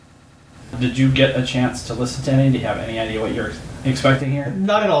Did you get a chance to listen to any? Do you have any idea what you're expecting here?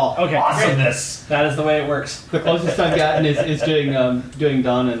 Not at all. Okay, Awesomeness. That is the way it works. The closest I've gotten is doing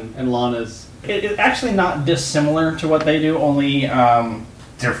Don and Lana's. It's actually not dissimilar to what they do, only,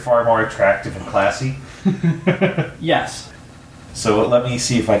 They're far more attractive and classy. yes. So let me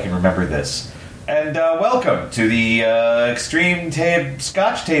see if I can remember this. And welcome to the Extreme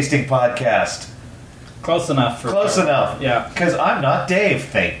Scotch Tasting Podcast. Close enough. Close enough. Yeah. Because I'm not Dave,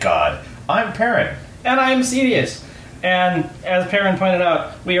 thank God. I'm Perrin. And I'm Cedius. And as Perrin pointed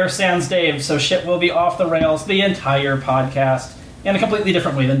out, we are Sans Dave, so shit will be off the rails the entire podcast in a completely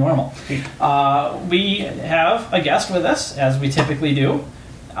different way than normal. We have a guest with us, as we typically do.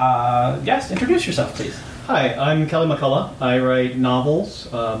 Guest, introduce yourself, please. Hi, I'm Kelly McCullough. I write novels,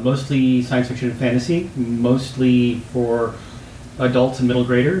 mostly science fiction and fantasy, mostly for adults and middle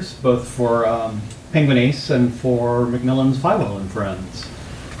graders, both for Penguin Ace and for Macmillan's Five-Well and Friends.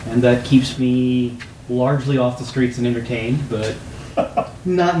 And that keeps me largely off the streets and entertained, but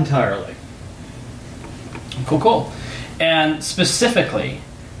not entirely. Cool. And specifically,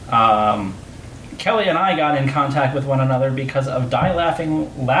 Kelly and I got in contact with one another because of Die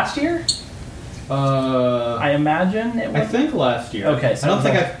Laughing last year? I imagine it was. I think last year. Okay, so I don't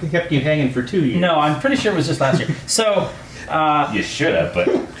think I kept you hanging for 2 years. No, I'm pretty sure it was just last year. So, You should have, but...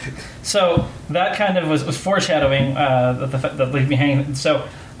 so that kind of was foreshadowing that leave me hanging. So,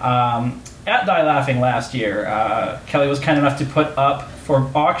 at Die Laughing last year, Kelly was kind enough to put up for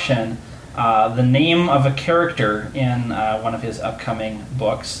auction the name of a character in one of his upcoming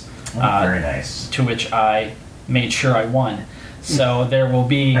books. very nice. To which I made sure I won. So there will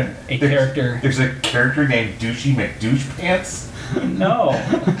be a character. There's a character named Douchey McDouchepants? No.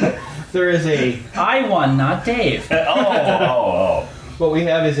 There is a... I won, not Dave. Oh. What we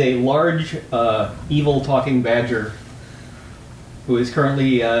have is a large, evil talking badger who is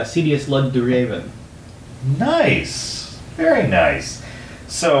currently Cedius Luddraven. Nice. Very nice.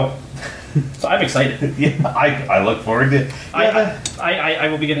 So I'm excited. yeah, I look forward to... I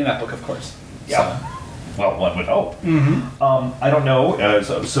will be getting that book, of course. Yeah. So. Well, one would hope. Mm-hmm. I don't know.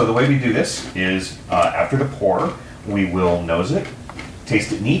 So the way we do this is after the pour, we will nose it,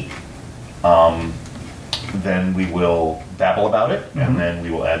 taste it neat. Then we will babble about it, and then we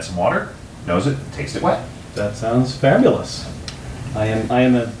will add some water, nose it, taste it wet. That sounds fabulous. I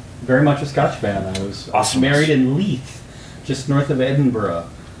am very much a Scotch fan. I was married in Leith, just north of Edinburgh,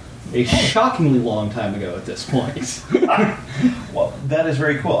 a shockingly long time ago at this point. Well, that is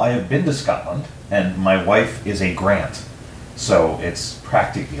very cool. I have been to Scotland, and my wife is a Grant, so it's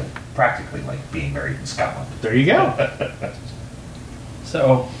practically like being married in Scotland. There you go.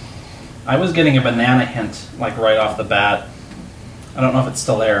 So, I was getting a banana hint, like right off the bat. I don't know if it's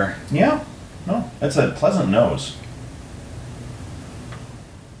still there. Yeah, no, that's a pleasant nose.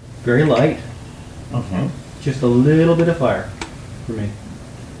 Very light. Mm-hmm. Just a little bit of fire for me.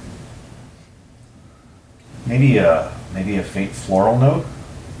 Maybe a faint floral note.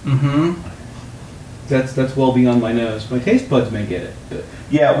 Mm-hmm. That's well beyond my nose. My taste buds may get it. But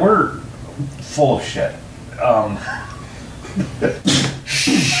Yeah, we're full of shit.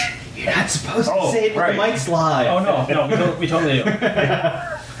 you're not supposed to Oh, say it with right. the mic's live. Oh, no, we totally do.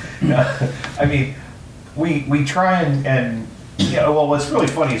 I mean, we try and yeah. Well, what's really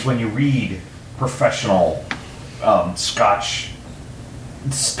funny is when you read professional Scotch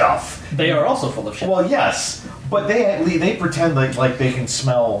stuff. They are also full of shit. Well, yes, but they pretend like they can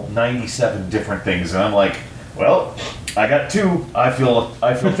smell 97 different things, and I'm like, well, I got 2. I feel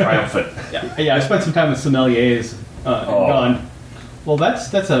triumphant. Yeah, I spent some time with sommeliers and gone, well,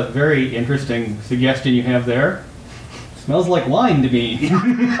 that's a very interesting suggestion you have there. Smells like wine to me.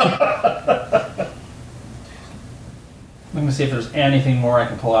 Let me see if there's anything more I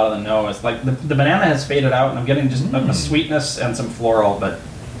can pull out of the nose. Like, the banana has faded out, and I'm getting just a sweetness and some floral, but...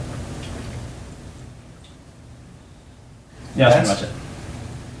 yeah, that's pretty much it.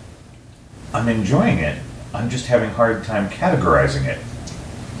 I'm enjoying it. I'm just having a hard time categorizing it.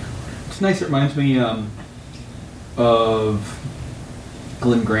 It's nice. It reminds me of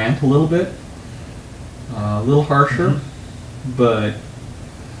Glen Grant a little bit. A little harsher, but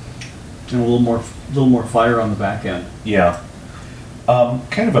a little more fire on the back end. Yeah.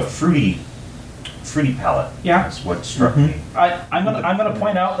 Kind of a fruity palate. Yeah. That's what struck me. I'm gonna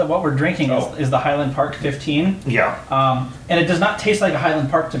point out that what we're drinking is the Highland Park 15. Yeah. And it does not taste like a Highland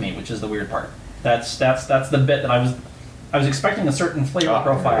Park to me, which is the weird part. That's the bit that I was expecting a certain flavor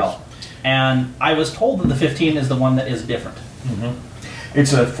profile, and I was told that the 15 is the one that is different.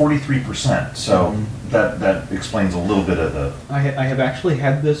 It's a 43%, so that explains a little bit of the... I have actually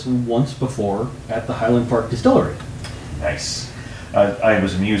had this once before at the Highland Park Distillery. Nice. I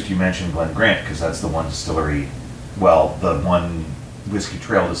was amused you mentioned Glen Grant because that's the one distillery, well, the one Whiskey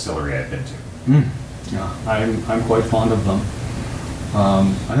Trail distillery I've been to. Yeah, I'm quite fond of them.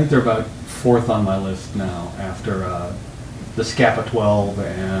 I think they're about 4th on my list now after the Scapa 12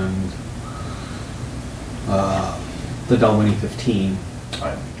 and the Dalwhinnie 15.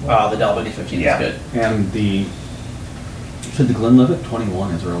 The Dalwhinnie 15 Yeah. is good. And the Glenlivet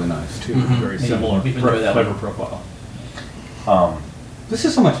 21 is really nice too. Very similar We've enjoyed that flavor one. profile. Um, This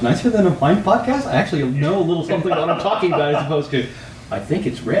is so much nicer than a wine podcast. I actually know a little something about what I'm talking about as opposed to, I think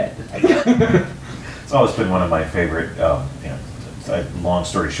it's red. It's always been one of my favorite. Long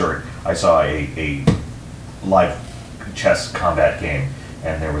story short, I saw a live chess combat game,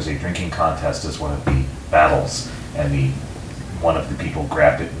 and there was a drinking contest as one of the battles, and one of the people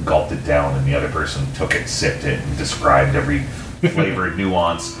grabbed it and gulped it down, and the other person took it, sipped it, and described every flavor and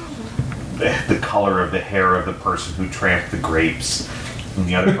nuance, the color of the hair of the person who tramped the grapes, and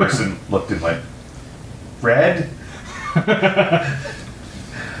the other person looked and went, "Red."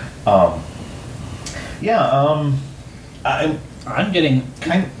 I'm getting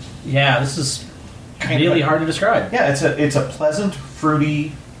Kind yeah. This is Kind really of- hard to describe. Yeah, it's a pleasant,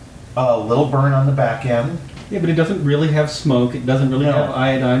 fruity, little burn on the back end. Yeah, but it doesn't really have smoke. It doesn't really No. have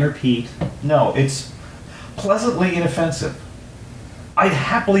iodine or peat. No, it's pleasantly inoffensive. I'd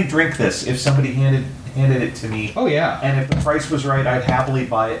happily drink this if somebody handed it to me. Oh yeah. And if the price was right, I'd happily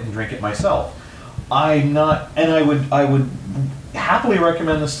buy it and drink it myself. I would happily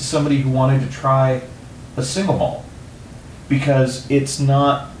recommend this to somebody who wanted to try a single malt because it's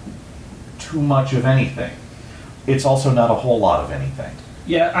not too much of anything. It's also not a whole lot of anything.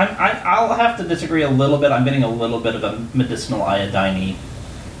 Yeah, I'll have to disagree a little bit. I'm getting a little bit of a medicinal iodine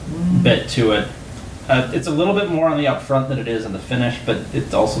bit to it. It's a little bit more on the upfront than it is in the finish, but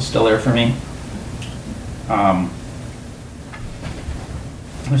it's also still there for me.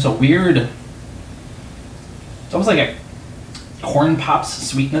 There's a weird, it's almost like a corn pops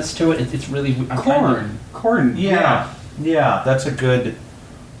sweetness to it. It's really I'm trying to- Corn. Yeah, that's a good.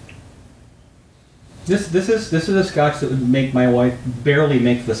 This is a Scotch that would make my wife barely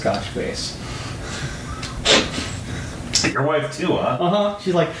make the Scotch face. Your wife too, huh?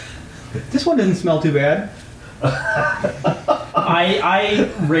 She's like, this one doesn't smell too bad. I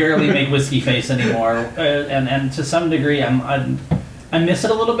rarely make whiskey face anymore, and to some degree, I miss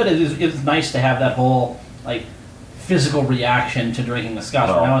it a little bit. It's nice to have that whole like physical reaction to drinking the Scotch.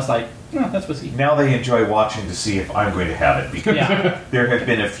 But Well- now it's like, no, that's whiskey. Now they enjoy watching to see if I'm going to have it because Yeah. there have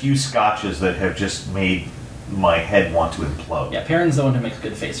been a few scotches that have just made my head want to implode. Yeah, Perrin's the one who makes a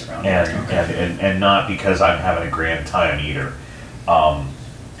good face around And, it. and not because I'm having a grand time either.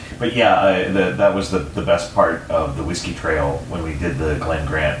 But yeah, that was the best part of the Whiskey Trail when we did the Glen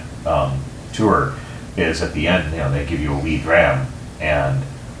Grant tour. Is at the end, they give you a wee dram, and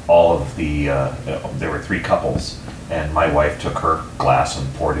all of the there were 3 couples, and my wife took her glass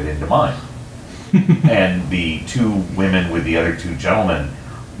and poured it into mine, and the 2 women with the other 2 gentlemen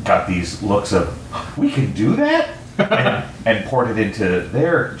got these looks of, "We can do that." and poured it into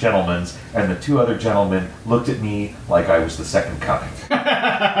their gentlemen's, and the 2 other gentlemen looked at me like I was the second coming.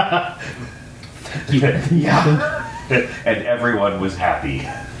 Yeah. And everyone was happy.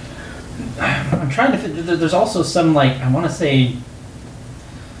 I'm trying to think. There's also some I want to say,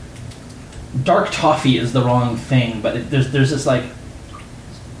 dark toffee is the wrong thing, but there's this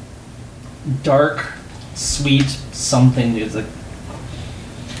dark, sweet something. It's like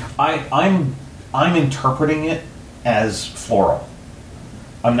I'm interpreting it as floral.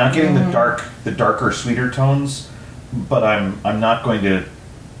 I'm not getting the darker, sweeter tones, but I'm not going to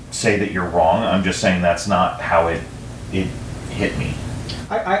say that you're wrong. I'm just saying that's not how it hit me.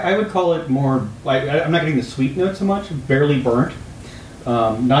 I would call it more. I'm not getting the sweet note so much. Barely burnt.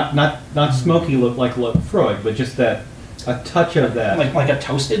 Not smoky like Freud, but just that a touch of that. like a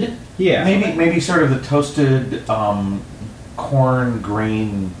toasted. Yeah. Maybe sort of the toasted corn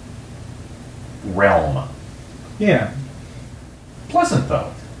grain realm. Yeah. Pleasant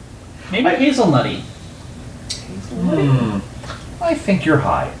though. Maybe hazelnutty. I think you're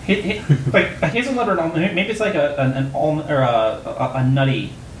high. Like a hazelnut or an almond. Maybe it's like an almond or a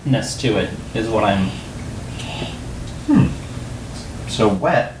nuttiness to it is what I'm. So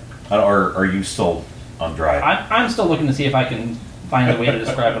wet, or are you still on dry? I'm still looking to see if I can find a way to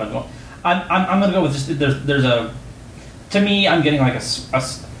describe what I'm going. I'm going to go with just there's a. To me, I'm getting like it's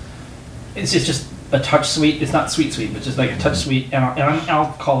just a touch sweet. It's not sweet, but just like a touch sweet, and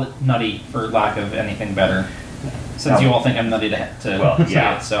I'll call it nutty for lack of anything better. Since you all think I'm nutty to say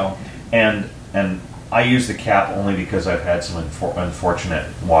yeah. it, so And I use the cap only because I've had some unfortunate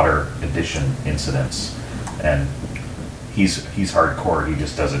water addition incidents, and he's hardcore. He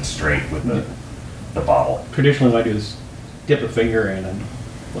just does it straight with the bottle. Traditionally, what I do is dip a finger in and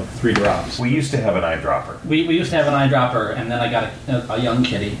like 3 drops. We used to have an eyedropper. We used to have an eyedropper, and then I got a young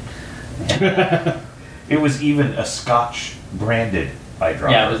kitty. It was even a Scotch branded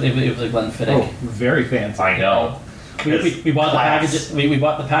eyedropper. Yeah, it was a Glenfiddich. Oh, very fancy. I know. We bought Class. the package. We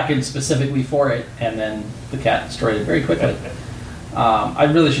bought the package specifically for it, and then the cat destroyed it very quickly. I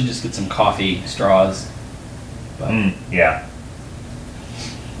really should just get some coffee straws. But Yeah.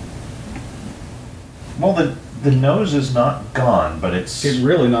 Well, the nose is not gone, but it's It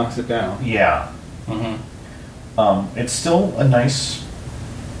really knocks it down. yeah. mhm. It's still a nice,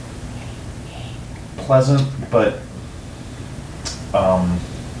 pleasant, but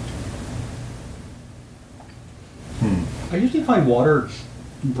I usually find water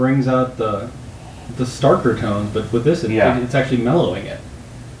brings out the starker tones, but with this, Yeah. it's actually mellowing it.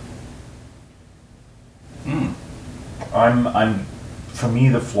 I'm for me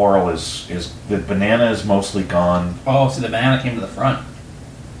the floral is the banana is mostly gone. Oh, so the banana came to the front.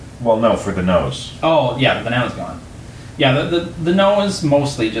 Well, no, for the nose. Oh, yeah, the banana's gone. Yeah, the nose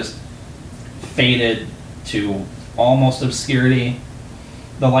mostly just faded to almost obscurity.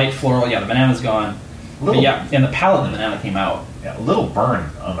 The light floral, yeah, the banana's gone. But Little- yeah, and the palate of the banana came out. Yeah, a little burn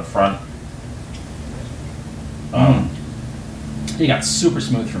on the front. It got super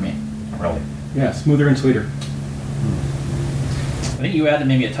smooth for me. Really. Yeah, smoother and sweeter. I think you added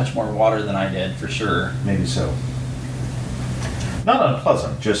maybe a touch more water than I did, for sure. Maybe so. Not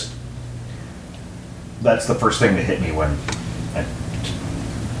unpleasant, just that's the first thing that hit me when I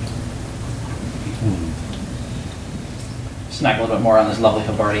Snack a little bit more on this lovely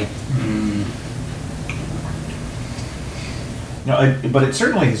Havarti. no, but it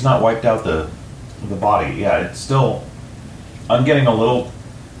certainly has not wiped out the body. Yeah, it's still. I'm getting a little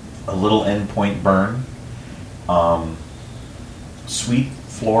end point burn. Sweet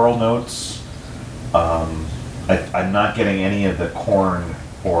floral notes. I'm not getting any of the corn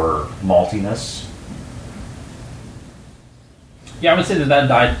or maltiness. Yeah, I would say that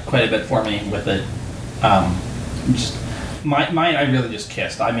died quite a bit for me with it. Just mine, I really just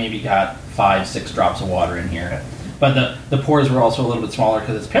kissed. I maybe got 5-6 drops of water in here, but the pores were also a little bit smaller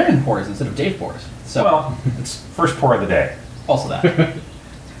because it's Perrin pores instead of Dave pores. So Well, it's first pour of the day. also that.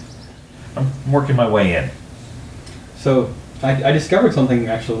 I'm working my way in. So I discovered something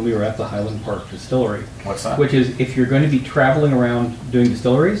actually when we were at the Highland Park Distillery, What's that? which is if you're going to be traveling around doing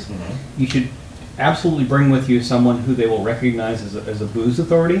distilleries, you should absolutely bring with you someone who they will recognize as a booze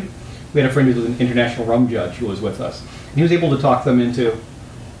authority. We had a friend who was an international rum judge who was with us, and he was able to talk them into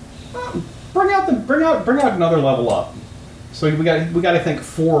bring out another level up. So we got to think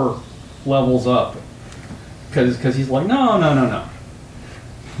 4 levels up because he's like no.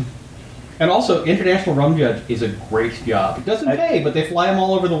 And also, International Rum Judge is a great job. It doesn't pay, but they fly them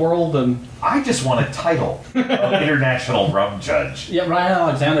all over the world. And I just want a title of International Rum Judge. Yeah, Ryan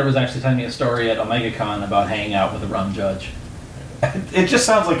Alexander was actually telling me a story at OmegaCon about hanging out with a rum judge. It just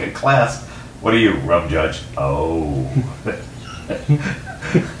sounds like a class. What are you, rum judge? Oh.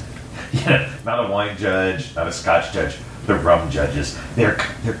 Yeah, not a wine judge, not a Scotch judge. The rum judges. They're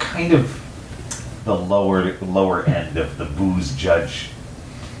kind of the lower end of the booze judge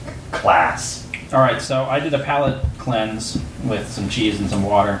class. All right, so I did a palate cleanse with some cheese and some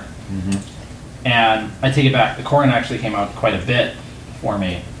water, and I take it back. The corn actually came out quite a bit for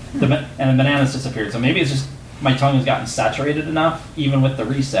me, and the bananas disappeared. So maybe it's just my tongue has gotten saturated enough, even with the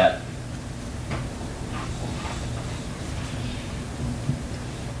reset.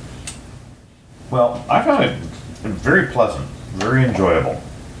 Well, I found it very pleasant, very enjoyable.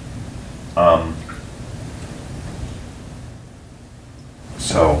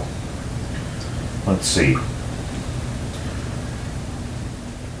 So, let's see.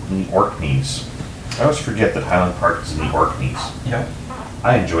 The Orkneys. I always forget that Highland Park is in the Orkneys. Yep.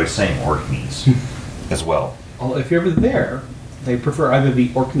 I enjoy saying Orkneys as well. well, if you're ever there, they prefer either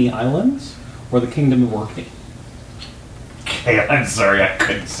the Orkney Islands or the Kingdom of Orkney. Okay, I'm sorry, I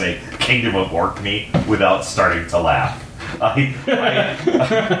couldn't say Kingdom of Orkney without starting to laugh.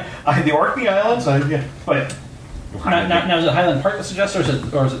 The Orkney Islands, but Now is it Highland Park that suggests, or is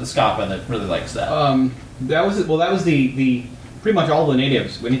it the Scapa that really likes that? That was the pretty much all the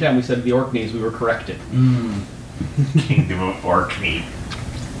natives. Anytime we said the Orkneys, we were corrected. Kingdom of Orkney.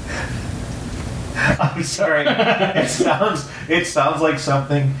 I'm sorry. It sounds like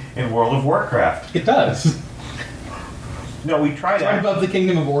something in World of Warcraft. It does. No, we tried Right out. above the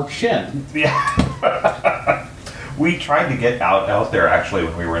Kingdom of Orkshen. Yeah. We tried to get out there actually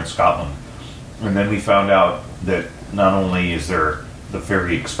when we were in Scotland, and then we found out that not only is there the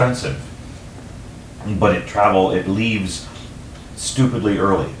very expensive but it leaves stupidly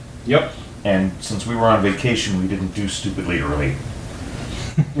early. Yep. And since we were on vacation, we didn't do stupidly early.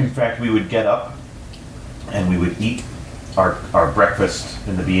 In fact, we would get up and we would eat our breakfast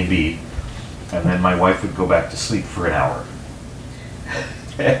in the B&B, and then my wife would go back to sleep for an hour.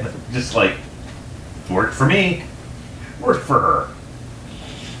 And just like, worked for me, worked for her.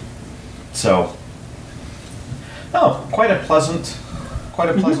 So, quite a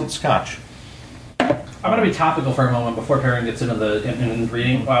pleasant scotch. I'm going to be topical for a moment before Perrin gets into the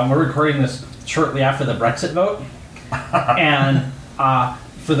reading. We're recording this shortly after the Brexit vote, and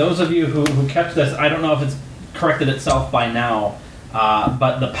for those of you who kept this, I don't know if it's corrected itself by now,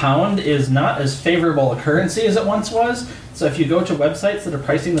 but the pound is not as favorable a currency as it once was. So if you go to websites that are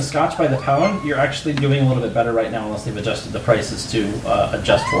pricing the scotch by the pound, you're actually doing a little bit better right now, unless they've adjusted the prices to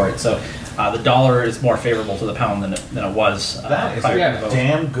adjust for it. So the dollar is more favorable to the pound than it was. That is a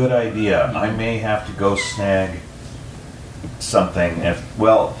damn good idea. I may have to go snag something.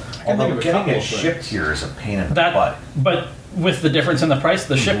 Although getting it shipped here is a pain in the butt. But with the difference in the price,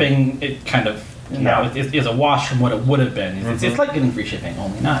 the shipping, it kind of it is a wash from what it would have been. It's like getting free shipping,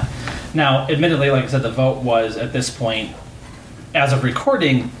 only not. Now, admittedly, like I said, the vote was at this point, as of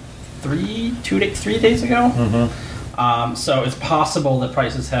recording, 3 days ago. So it's possible that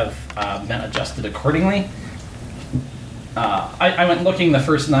prices have been adjusted accordingly. I went looking the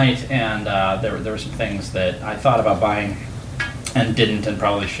first night, and there were some things that I thought about buying and didn't, and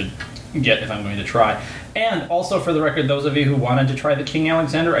probably should get if I'm going to try. And also, for the record, those of you who wanted to try the King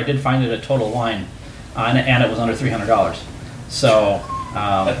Alexander, I did find it at Total Wine, and it was under $300. So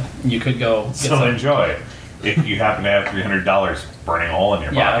you could go get some. Enjoy. If you happen to have $300 burning a hole in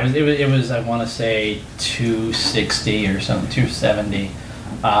your pocket. Yeah, it was I want to say $260 or something, $270.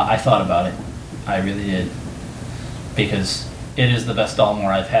 I thought about it. I really did. Because it is the best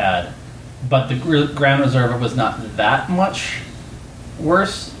Dalmore I've had. But the Grand Reserva was not that much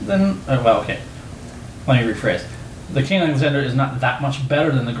worse than... okay. Let me rephrase. The King Alexander is not that much better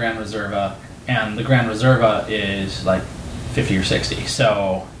than the Grand Reserva, and the Grand Reserva is like 50 or 60.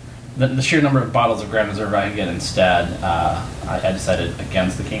 So the sheer number of bottles of Grand Reserva I can get instead, I decided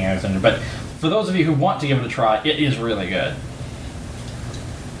against the King Alexander. But for those of you who want to give it a try, it is really good.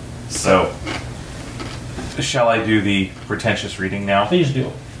 So, shall I do the pretentious reading now? Please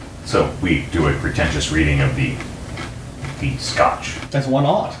do. So we do a pretentious reading of the Scotch. That's one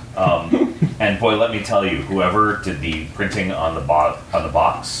odd. And boy, let me tell you, whoever did the printing on the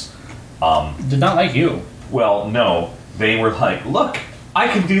box, did not like you. Well, no, they were like, look, I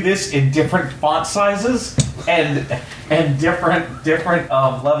can do this in different font sizes and different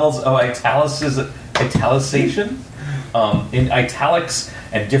levels of italicization, in italics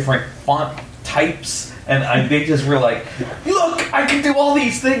and different font types. And they just were like, look, I can do all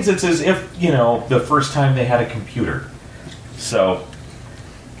these things. It's as if, the first time they had a computer. So,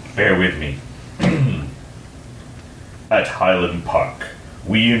 bear with me. At Highland Park,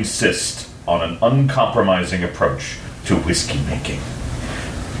 we insist on an uncompromising approach to whiskey making.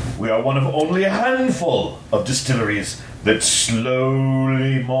 We are one of only a handful of distilleries that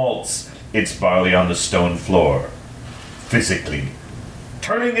slowly malts its barley on the stone floor, physically,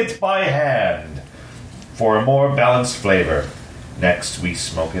 turning it by hand for a more balanced flavor. Next, we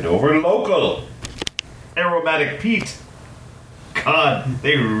smoke it over local aromatic peat. God,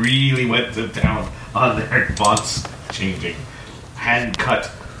 they really went to town on their fonts changing. Hand cut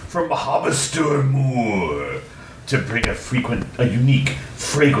from Hobbestour Moor to bring a unique,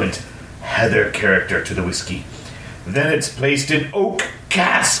 fragrant heather character to the whiskey. Then it's placed in oak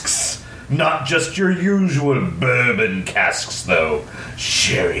casks. Not just your usual bourbon casks, though.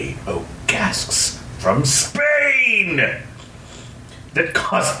 Sherry oak casks from Spain that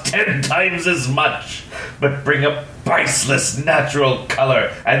cost 10 times as much, but bring a priceless natural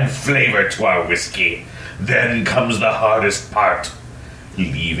color and flavor to our whiskey. Then comes the hardest part,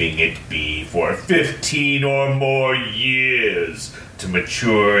 leaving it be for 15 or more years to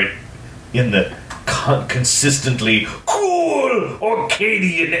mature it in the consistently cool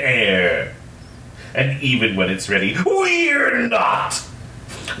Orcadian air. And even when it's ready, we're not!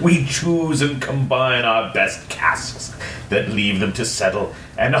 We choose and combine our best casks, then leave them to settle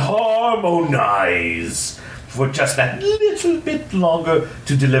and harmonize for just that little bit longer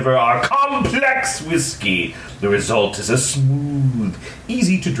to deliver our complex whiskey. The result is a smooth,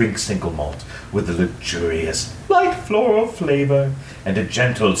 easy-to-drink single malt with a luxurious, light floral flavor and a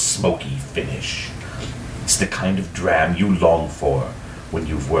gentle, smoky finish. It's the kind of dram you long for when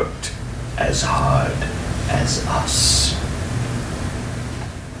you've worked as hard as us.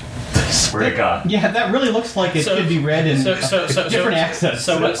 Swear to God. Yeah, that really looks like it could be read in different accents.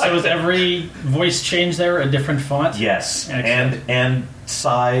 So is every voice change there a different font? Yes, Excellent. and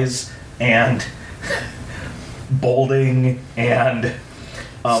size and bolding and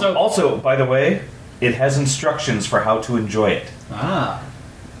also, by the way, it has instructions for how to enjoy it. Ah.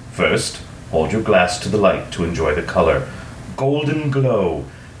 First, hold your glass to the light to enjoy the color. Golden glow.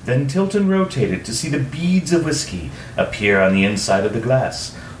 Then tilt and rotate it to see the beads of whiskey appear on the inside of the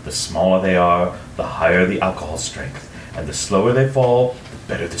glass. The smaller they are, the higher the alcohol strength, and the slower they fall, the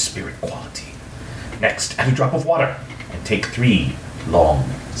better the spirit quality. Next, add a drop of water and take 3 long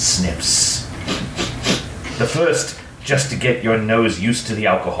sniffs. The first, just to get your nose used to the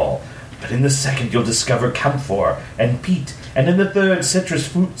alcohol. But in the second, you'll discover camphor and peat, and in the third, citrus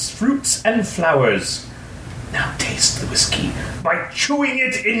fruits and flowers. Now taste the whiskey by chewing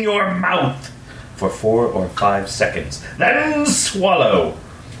it in your mouth for 4 or 5 seconds. Then swallow.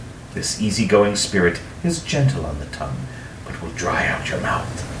 This easygoing spirit is gentle on the tongue, but will dry out your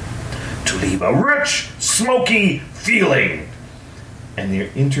mouth to leave a rich, smoky feeling, and the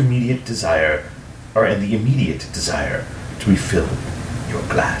immediate desire to refill your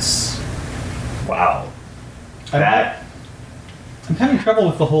glass. Wow. I'm having trouble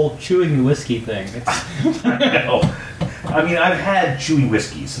with the whole chewing the whiskey thing. I know. I mean, I've had chewy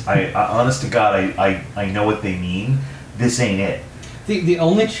whiskeys. I honest to God, I know what they mean. This ain't it. The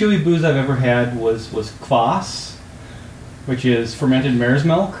only chewy booze I've ever had was kvass, which is fermented mare's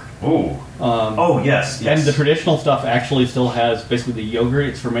milk. Ooh. Yes. And the traditional stuff actually still has basically the yogurt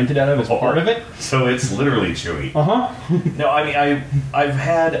it's fermented out of as part of it. So it's literally chewy. Uh-huh. No, I mean, I've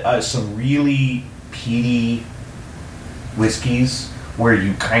had some really peaty whiskeys where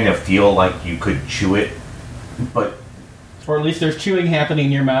you kind of feel like you could chew it, but... Or at least there's chewing happening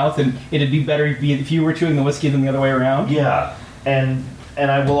in your mouth, and it'd be better if you were chewing the whiskey than the other way around. Yeah, and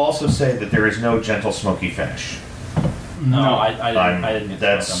I will also say that there is no gentle smoky finish. No, I didn't.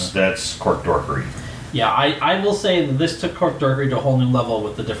 That's cork dorkery. Yeah, I will say that this took cork dorkery to a whole new level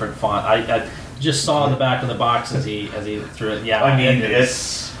with the different font. I just saw the back of the box as he threw it. Yeah, I mean, it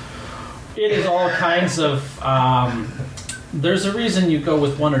is all kinds of. There's a reason you go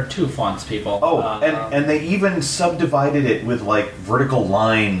with 1 or 2 fonts, people. Oh, and they even subdivided it with like vertical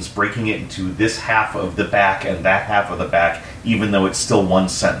lines, breaking it into this half of the back and that half of the back, even though it's still one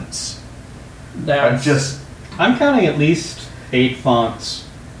sentence. I'm counting at least 8 fonts,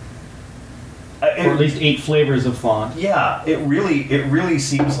 or at least 8 flavors of font. Yeah, it really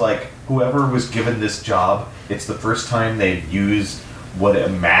seems like whoever was given this job, it's the first time they've used what a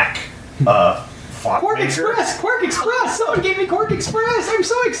Mac font Quark maker. Express! Someone gave me Quark Express! I'm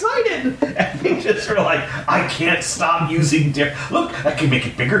so excited! And they just were like, I can't stop using look, I can make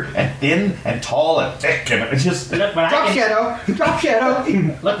it bigger and thin and tall and thick, and it just... Look what Drop shadow!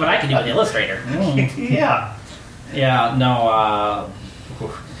 Look what I can do with Illustrator. Yeah. Yeah, no,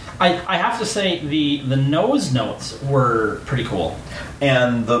 I have to say the nose notes were pretty cool.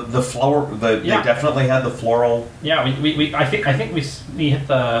 And the flower, they definitely had the floral. Yeah, I think we hit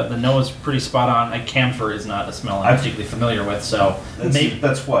the nose pretty spot on. Like camphor is not a smell I'm particularly familiar with, so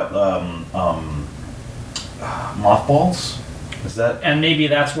that's what mothballs. Is that? And maybe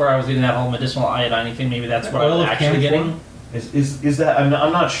that's where I was getting that whole medicinal iodine thing. Maybe that's what I was actually getting. Is that? I'm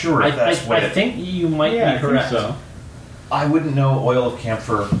not sure if that's what. I think you might be correct. So. I wouldn't know oil of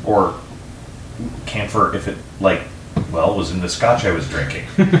camphor or camphor if it was in the scotch I was drinking.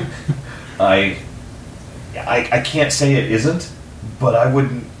 I can't say it isn't, but I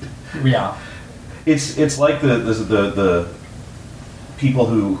wouldn't. Yeah. It's like the people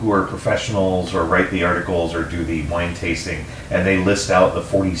who are professionals or write the articles or do the wine tasting, and they list out the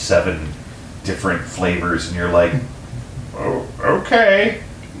 47 different flavors, and you're like, oh, okay,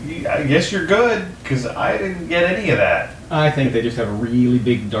 I guess you're good, because I didn't get any of that. I think they just have a really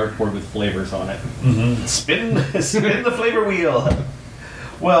big dartboard with flavors on it. Mm-hmm. Spin the flavor wheel.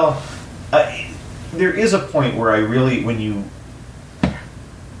 Well, there is a point where I really,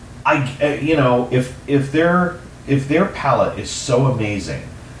 if their palate is so amazing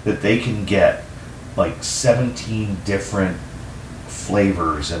that they can get like 17 different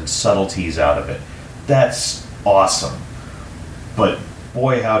flavors and subtleties out of it, that's awesome. But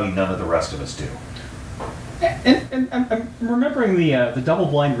boy, howdy, none of the rest of us do. And I'm remembering the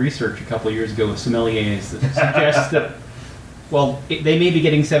double-blind research a couple of years ago with sommeliers that suggests that, well, they may be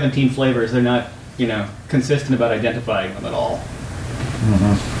getting 17 flavors. They're not, consistent about identifying them at all.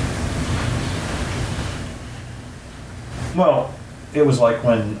 Mm-hmm. Well, it was like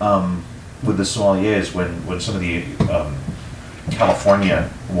when, with the sommeliers, when some of the California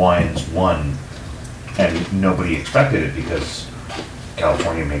wines won, and nobody expected it because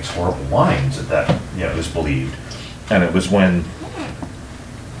California makes horrible wines. That it was believed, and it was when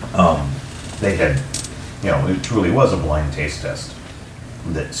they had, it truly was a blind taste test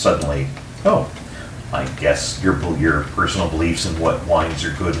that suddenly, I guess your personal beliefs in what wines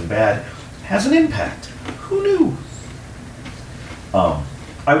are good and bad has an impact. Who knew?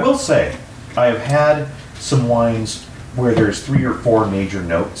 I will say, I have had some wines where there's 3 or 4 major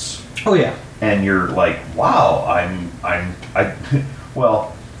notes, Oh yeah. and you're like, wow,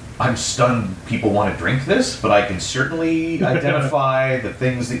 well, I'm stunned people want to drink this, but I can certainly identify the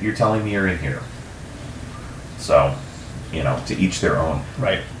things that you're telling me are in here. So, to each their own.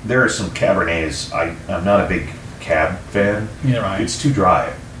 Right. There are some Cabernets. I'm not a big Cab fan. Neither am I. It's too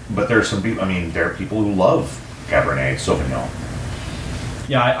dry. But there are some people, there are people who love Cabernet Sauvignon.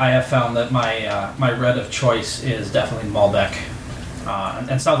 Yeah, I have found that my red of choice is definitely Malbec,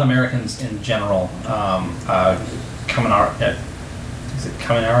 and South Americans in general. Caminare, is it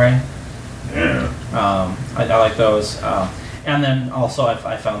Caminare? Yeah. I like those, and then also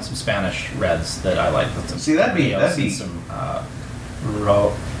I found some Spanish reds that I like. With some See, that'd be some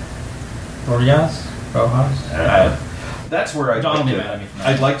Rojas. That's where Don't be mad at me for that.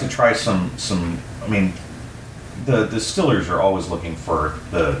 I'd like to try some. The distillers are always looking for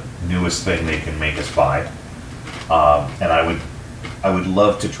the newest thing they can make us buy, and I would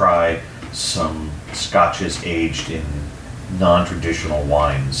love to try some scotches aged in non-traditional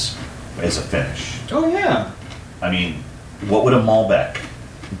wines as a finish. Oh yeah. What would a Malbec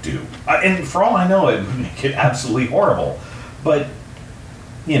do? And for all I know, it would make it absolutely horrible. But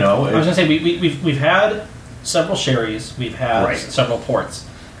I was going to say we've had several sherries, we've had Right. several ports,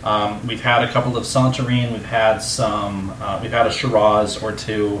 we've had a couple of Santorin, we've had a Shiraz or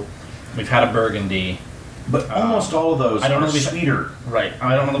 2, we've had a Burgundy. but almost all of those I don't are know if sweeter. Right.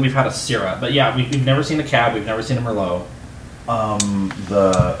 I don't know that we've had a Syrah, but yeah, we've never seen a Cab, we've never seen a Merlot,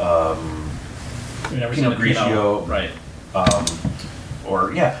 we've never seen a Pinot Grigio. Right.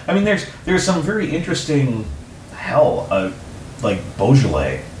 There's some very interesting like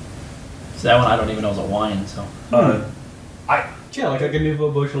Beaujolais. So that one I don't even know is a wine. So Yeah, like a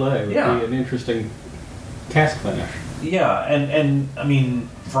Nouveau Beaujolais would Yeah. be an interesting cask finish. and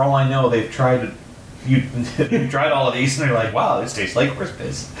for all I know, they've tried you've tried all of these, and they're like, wow, this tastes like horse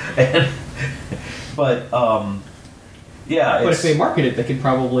piss. But But if they market it, they could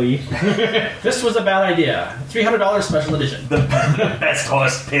probably. this was a bad idea. $300 special edition. the best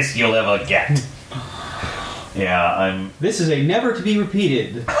horse piss you'll ever get. Yeah, This is a never to be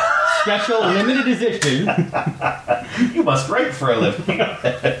repeated special limited edition. you must write for a living.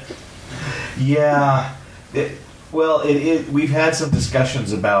 Yeah. We've had some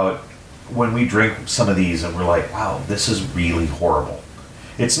discussions about when we drink some of these and we're like, wow, this is really horrible.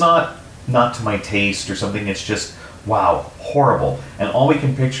 It's not to my taste or something, it's just, wow, horrible. And all we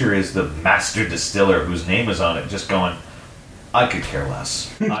can picture is the master distiller whose name is on it just going, I could care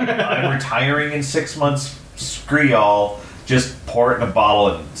less. I'm retiring in 6 months, screw y'all, just pour it in a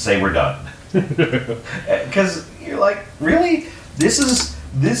bottle and say we're done. Because you're like, really? This is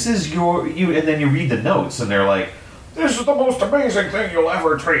you, and then you read the notes and they're like, this is the most amazing thing you'll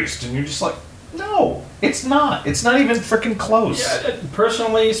ever taste, and you're just like, no, it's not. It's not even freaking close. Yeah,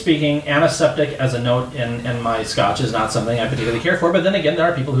 personally speaking, antiseptic as a note in my scotch is not something I particularly care for, but then again, there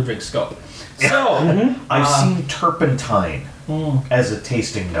are people who drink scope. So, I've seen turpentine as a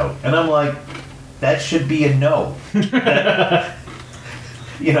tasting note, and I'm like, that should be a no. There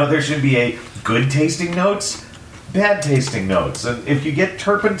should be a good tasting notes, bad tasting notes. And if you get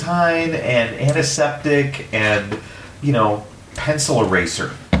turpentine and antiseptic and, pencil eraser,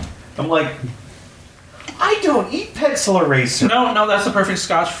 I'm like, I don't eat pencil eraser. no, that's the perfect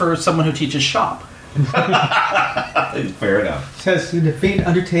scotch for someone who teaches shop. Fair enough. Says the faint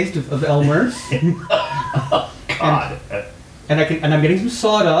undertaste of Elmer's. God. And I'm getting some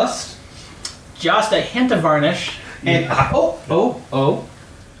sawdust. Just a hint of varnish. And oh.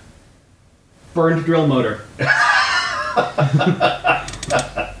 Burned drill motor.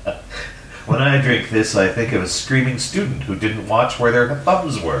 When I drink this, I think of a screaming student who didn't watch where their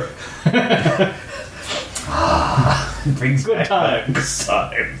thumbs were. Brings Good back times. good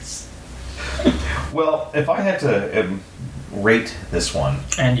times. Well, if I had to rate this one,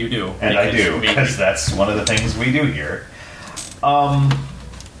 And you do. and I do, because that's one of the things we do here, I'm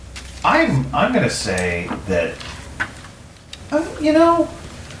going to say that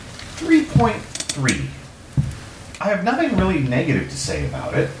 3.3. I have nothing really negative to say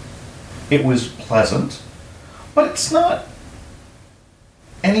about it. It was pleasant, but it's not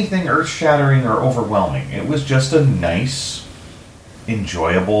anything earth-shattering or overwhelming. It was just a nice,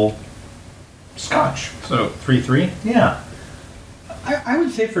 enjoyable scotch. So 3-3. Yeah. I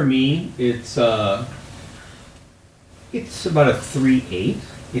would say for me, it's about a 3.8.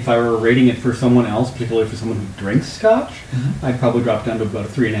 If I were rating it for someone else, particularly for someone who drinks Scotch, I'd probably drop down to about a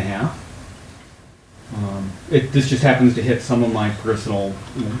 3.5. This just happens to hit some of my personal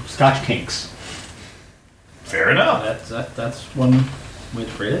Scotch kinks. Fair enough. That's one way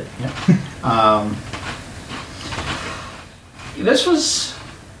to rate it. Yeah. This was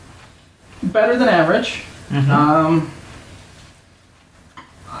better than average.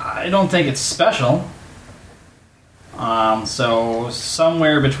 I don't think it's special. So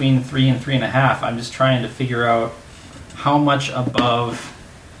somewhere between 3 and 3.5. I'm just trying to figure out how much above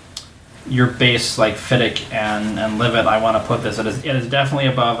your base, like Fiddick and Livet, I want to put this. It is definitely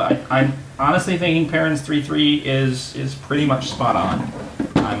above. I'm honestly thinking Perrin's 3.3 is pretty much spot on.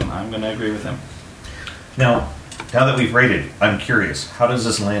 I'm going to agree with him. Now that we've rated, I'm curious. How does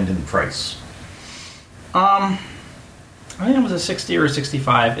this land in price? I think it was a 60 or a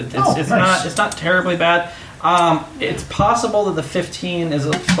 65. It's nice. It's not terribly bad. It's possible that the 15 is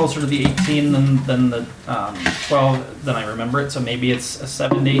closer to the 18 than the 12 than I remember it. So maybe it's a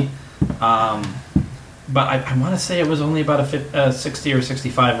 70. But I want to say it was only about a 60 or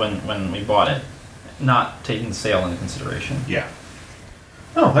 65 when we bought it, not taking the sale into consideration. Yeah.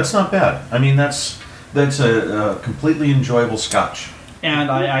 Oh, that's not bad. I mean, that's a completely enjoyable Scotch.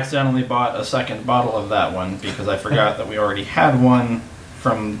 And I accidentally bought a second bottle of that one because I forgot that we already had one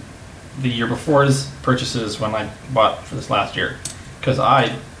from the year before's purchases when I bought for this last year, because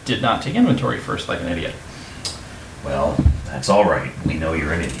I did not take inventory first like an idiot. Well, that's all right. We know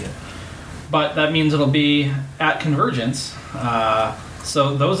you're an idiot. But that means it'll be at Convergence.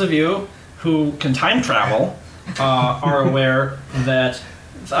 So those of you who can time travel are aware that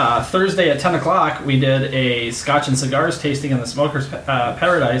Thursday at 10 o'clock we did a Scotch and Cigars tasting in the Smoker's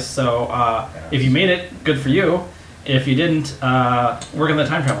Paradise. So if you made it, good for you. If you didn't, work on the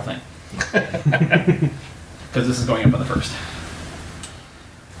time travel thing. Because this is going up on the 1st.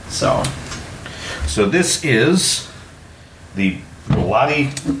 So this is the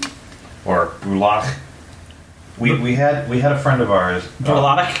Brulati or Brulach. We had a friend of ours,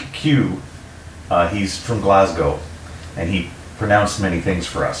 Brulach Q. He's from Glasgow, and he pronounced many things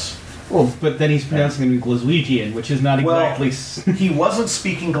for us. Well, but then he's pronouncing them in Glaswegian, which is not exactly... He wasn't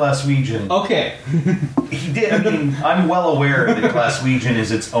speaking Glaswegian. Okay. He did. I mean, I'm well aware that Glaswegian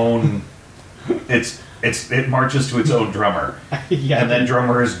is its own... It marches to its own drummer. Yeah. And that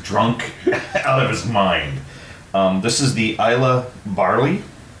drummer is drunk out of his mind. This is the Isla Barley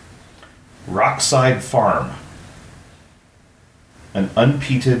Rockside Farm. An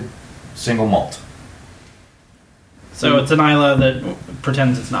unpeated single malt. So it's an Isla that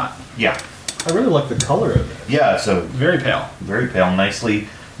pretends it's not. Yeah. I really like the color of it. Yeah, so Very pale. very pale, nicely,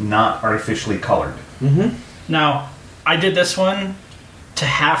 not artificially colored. Mm-hmm. Now, I did this one to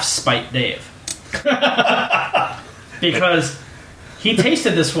half spite Dave. Because he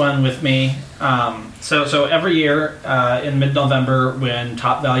tasted this one with me. So every year in mid-November when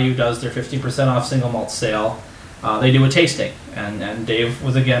Top Value does their 15% off single malt sale, they do a tasting. And Dave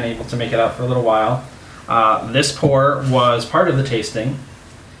was again able to make it out for a little while. This pour was part of the tasting,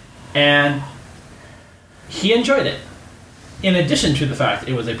 and he enjoyed it. In addition to the fact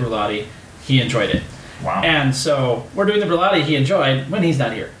it was a Brulati, he enjoyed it. Wow. And so we're doing the Brulati he enjoyed when he's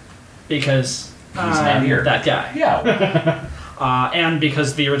not here, because He's not here. that guy. Yeah. And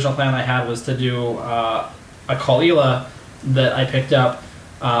because the original plan I had was to do a Caol that I picked up.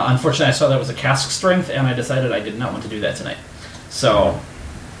 Unfortunately, I saw that was a cask strength, and I decided I did not want to do that tonight. So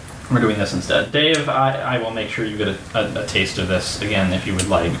we're doing this instead. Dave, I will make sure you get a taste of this again if you would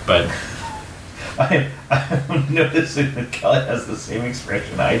like, but... I'm noticing that Kelly has the same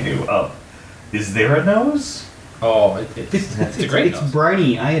expression I do of, is there a nose? Oh, it's a great It's nose.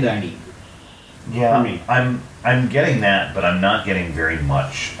 briny, iodine-y. Yeah, For me. I'm getting that, but I'm not getting very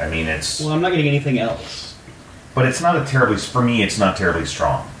much. I mean, it's... Well, I'm not getting anything else. But it's not for me, it's not terribly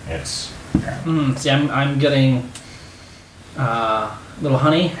strong. It's... See, I'm getting a little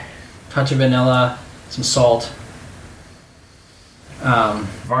honey, touch of vanilla, some salt.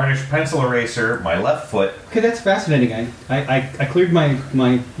 Varnish pencil eraser, my left foot. Okay, that's fascinating. I cleared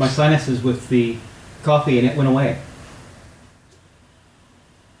my sinuses with the coffee and it went away.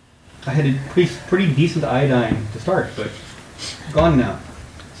 I had a pretty decent iodine to start, but gone now.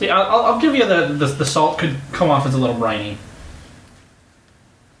 See, I'll give you the salt could come off as a little briny.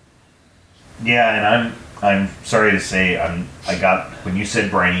 Yeah, and I'm sorry to say, when you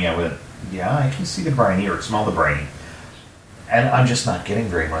said briny, I went, yeah, I can see the briny or smell the briny. And I'm just not getting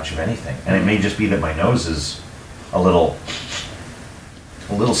very much of anything. And it may just be that my nose is a little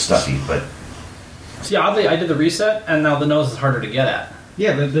stuffy, but See, oddly, I did the reset, and now the nose is harder to get at.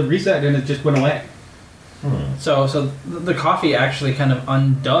 Yeah, the reset and it just went away. So the coffee actually kind of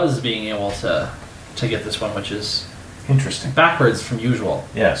undoes being able to get this one, which is Interesting. backwards from usual.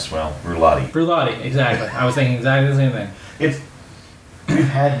 Yes, well, Brulati. Brulati, exactly. I was thinking exactly the same thing. We've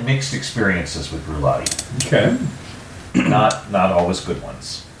had mixed experiences with Brulati. Okay. Not always good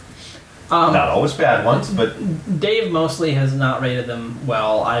ones. Not always bad ones, but Dave mostly has not rated them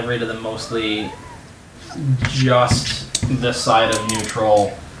well. I've rated them mostly just this side of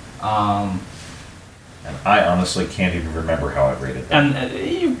neutral. and I honestly can't even remember how I rated them.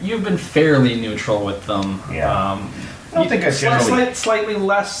 And you've been fairly neutral with them. Yeah. I don't think I generally... Slightly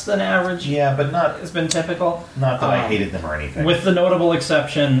less than average. Yeah, but not It's been typical. that I hated them or anything. With the notable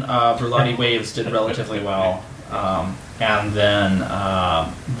exception, Brulati Waves did relatively well. And then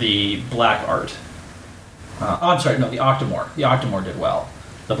the Black Art. I'm sorry, no, the Octomore. The Octomore did well.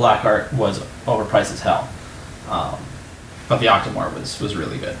 The Black Art was overpriced as hell. But the Octomore was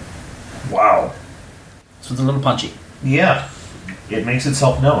really good. Wow. So it's a little punchy. Yeah, it makes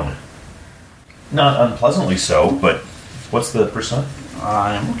itself known. Not unpleasantly so, but what's the percent?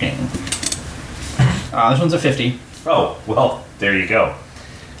 I'm looking. This one's a 50. Oh, well, there you go.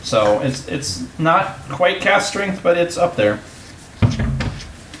 So it's not quite cast strength, but it's up there.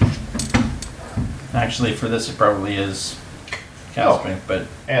 Actually, for this, it probably is cast strength, but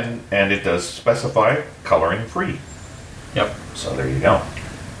And it does specify coloring free. yep. So there you go.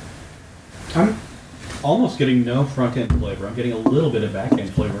 I'm almost getting no front end flavor. I'm getting a little bit of back end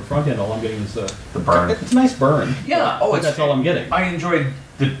flavor. Front end, all I'm getting is The burn. It's a nice burn. Yeah, But that's all I'm getting. I enjoyed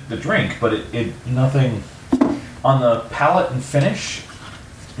the drink, but it nothing on the palate and finish.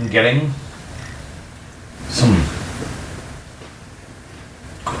 I'm getting some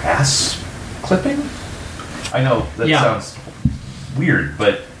grass clipping. I know that Yeah. sounds weird,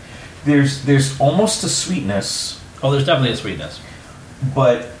 but there's almost a sweetness, Oh, there's definitely a sweetness.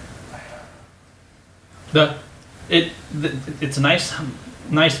 but It's a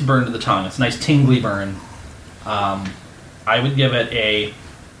nice burn to the tongue. It's a nice tingly burn. I would give it a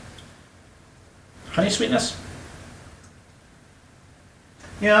honey sweetness.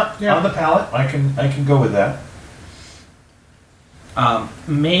 yeah, Yeah. on the palate, I can go with that.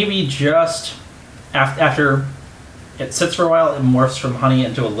 Maybe just after it sits for a while, it morphs from honey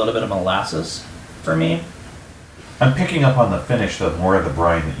into a little bit of molasses for me. I'm picking up on the finish, though, more of the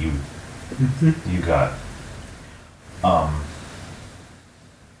brine that you got.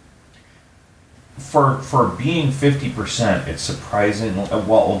 For being 50%, it's surprising.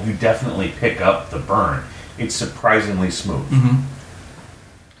 Well, you definitely pick up the burn. It's surprisingly smooth.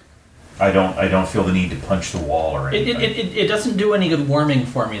 I don't feel the need to punch the wall or anything. It doesn't do any good warming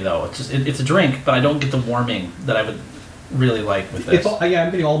for me though. It's just it's a drink, but I don't get the warming that I would really like with this. It's all, yeah,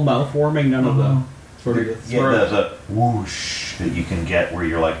 I'm getting all mouth warming, none of the sort of the whoosh that you can get where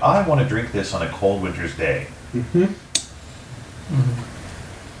you're like, I want to drink this on a cold winter's day.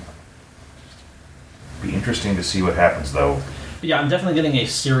 Be interesting to see what happens though. But yeah, I'm definitely getting a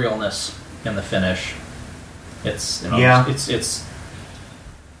cerealness in the finish. It's Yeah. It's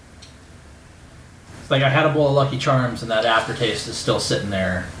like I had a bowl of Lucky Charms and that aftertaste is still sitting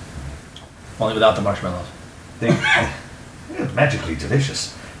there, only without the marshmallows. They're magically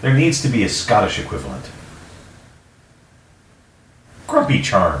delicious. There needs to be a Scottish equivalent. Grumpy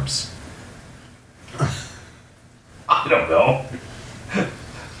Charms. I don't know.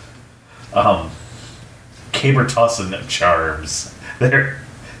 Cabertossin Charms. They're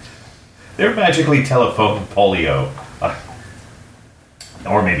magically telephone polio.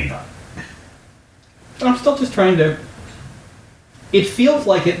 Or maybe not. But I'm still just trying to... It feels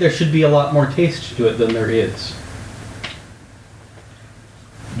like there should be a lot more taste to it than there is.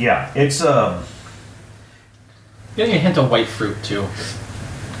 Yeah, it's Getting a hint of white fruit too.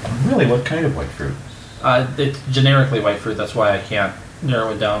 really what kind of white fruit? It's generically white fruit. That's why I can't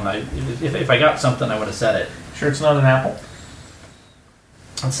narrow it down. If I got something, I would have said it. Sure it's not an apple?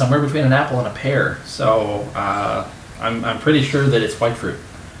 It's somewhere between an apple and a pear. So I'm pretty sure that it's white fruit.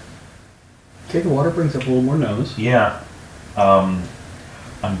 Okay, the water brings up a little more nose. Yeah. I'm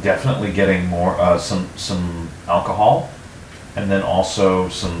definitely getting more some alcohol, and then also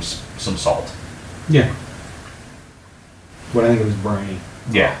some salt. Yeah. What I think it was briny.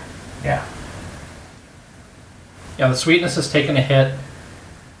 Yeah. Yeah. Yeah, the sweetness has taken a hit.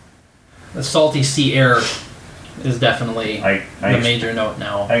 The salty sea air is definitely the major note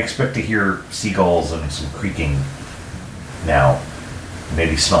now. I expect to hear seagulls and some creaking now.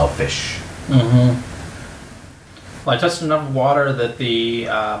 Maybe smell of fish. Mm-hmm. Well, I touched enough water that the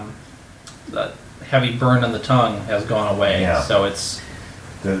heavy burn on the tongue has gone away. Yeah. So it's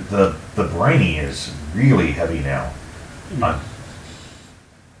The briny is really heavy now.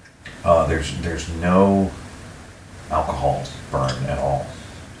 There's no alcohol burn at all.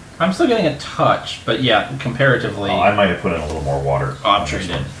 I'm still getting a touch, but yeah, comparatively. I might have put in a little more water. I'm sure you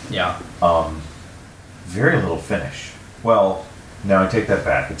did. Yeah. Very little finish. Well, now I take that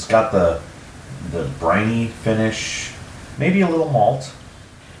back. It's got the briny finish, maybe a little malt.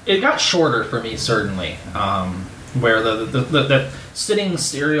 It got shorter for me, certainly. Where the sitting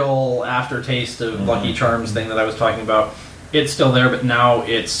cereal aftertaste of Lucky Charms thing that I was talking about, it's still there, but now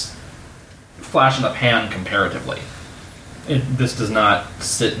it's flash in the pan comparatively. This does not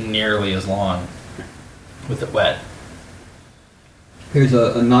sit nearly as long with it wet. Here's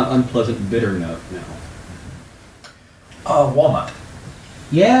a not unpleasant bitter note now. Walnut.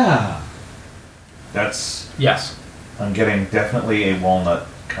 Yeah. Yes. I'm getting definitely a walnut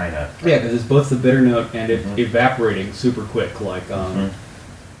kind of. Yeah, because it's both the bitter note and it evaporating super quick, like kind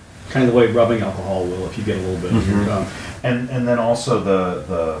of the way rubbing alcohol will if you get a little bit of your tongue. And then also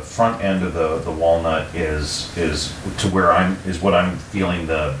the front end of the walnut is to where what I'm feeling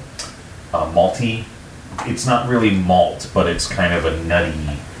the malty. It's not really malt, but it's kind of a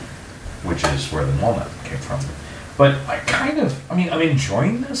nutty, which is where the walnut came from. But I'm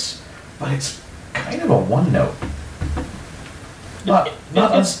enjoying this, but it's kind of a one note.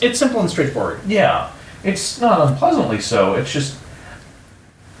 It's simple and straightforward. Yeah, it's not unpleasantly so. It's just,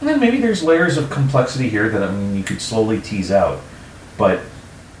 and then maybe there's layers of complexity here that you could slowly tease out. But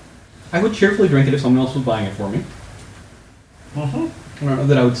I would cheerfully drink it if someone else was buying it for me. I don't know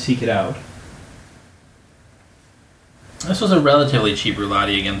that I would seek it out. This was a relatively cheap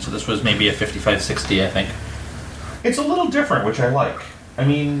Roulade again, so this was maybe a 55-60, I think. it's a little different, which I like. I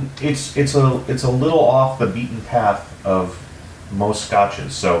mean, it's a little off the beaten path of most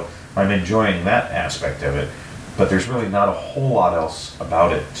scotches, so I'm enjoying that aspect of it. But there's really not a whole lot else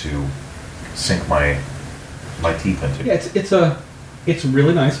about it to sink my teeth into. Yeah, it's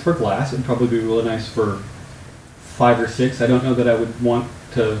really nice for glass. It'd probably be really nice for 5 or 6. I don't know that I would want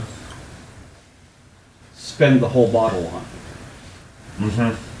to spend the whole bottle on it.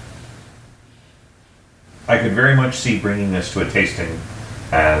 Mm-hmm. I could very much see bringing this to a tasting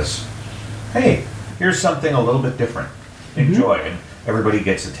as, hey, here's something a little bit different. Enjoy, and everybody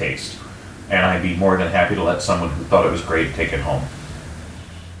gets a taste. And I'd be more than happy to let someone who thought it was great take it home.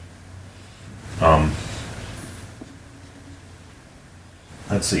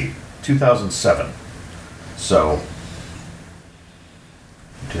 Let's see, 2007. So,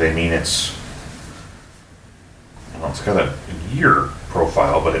 do they mean it's... Well, it's got a year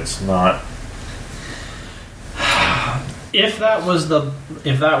profile, but it's not... If that was the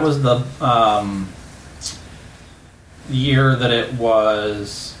year that it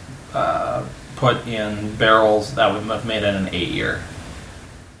was put in barrels, that would have made it an 8-year.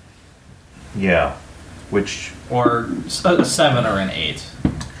 Yeah, which... Or a 7 or an 8.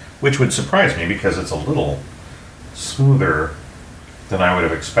 Which would surprise me because it's a little smoother than I would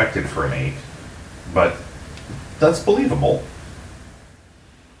have expected for an 8. But that's believable.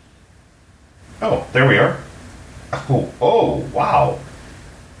 Oh, there we are. Oh, wow.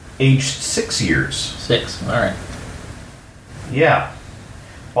 Aged 6 years. 6, alright. Yeah.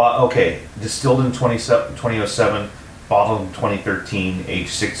 Well, okay, distilled in 2007, bottled in 2013, aged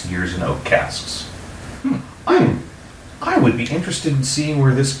 6 years in oak casks. I would be interested in seeing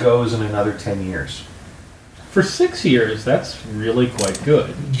where this goes in another 10 years. For 6 years, that's really quite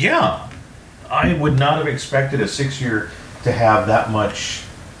good. Yeah. I would not have expected a 6-year to have that much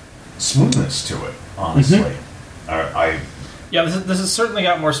smoothness to it, honestly. Yeah, this has certainly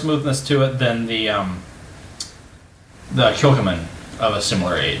got more smoothness to it than the Kilkeman of a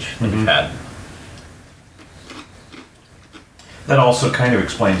similar age that we've had. That also kind of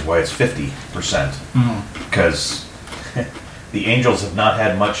explains why it's 50%. Because the Angels have not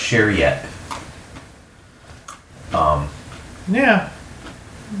had much share yet. Yeah.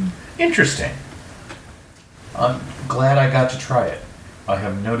 Interesting. I'm glad I got to try it. I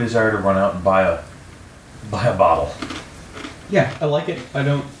have no desire to run out and buy a bottle. Yeah, I like it. I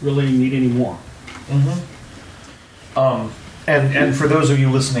don't really need any more. And for those of you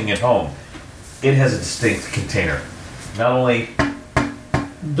listening at home, it has a distinct container. Not only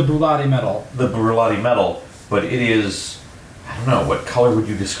The Bruichladdich metal. the Bruichladdich metal, but it is, I don't know, what color would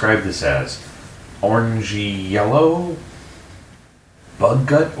you describe this as? Orangey yellow? Bug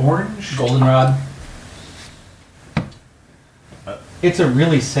gut orange? Goldenrod. It's a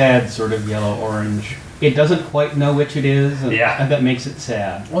really sad sort of yellow-orange. It doesn't quite know which it is, and that makes it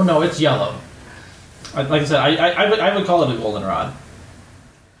sad. Oh no, it's yellow. Like I said, I would call it a goldenrod.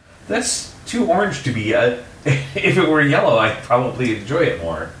 That's too orange to be a If it were yellow, I'd probably enjoy it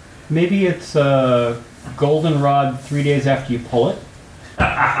more. Maybe it's goldenrod 3 days after you pull it.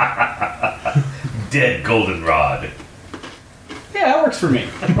 Dead goldenrod. Yeah, that works for me.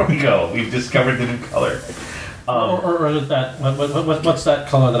 There we go. We've discovered the new color. Or is it that what's that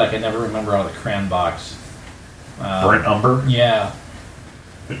color that I can never remember out of the crayon box? Burnt umber? Yeah.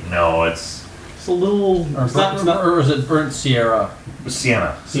 No, it's It's a little. Or is it burnt Sierra?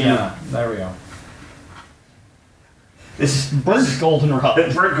 sienna. Sienna. There we go. This burnt is goldenrod.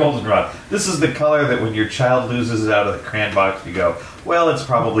 burnt goldenrod. This is the color that when your child loses it out of the crayon box, you go, well, it's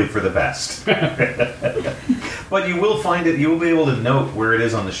probably for the best. But you will find it. You will be able to note where it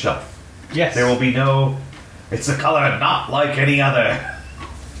is on the shelf. Yes. There will be no. It's a color not like any other.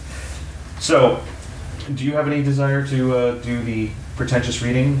 So, do you have any desire to do the pretentious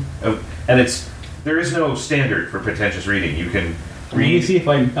reading? And there is no standard for pretentious reading. You can Let me read. see if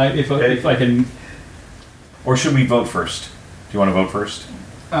I can. Or should we vote first? Do you want to vote first?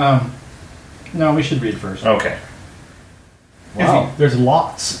 No, we should read first. Okay. Wow. There's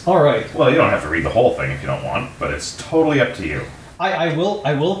lots. All right. Well, you don't have to read the whole thing if you don't want, but it's totally up to you. I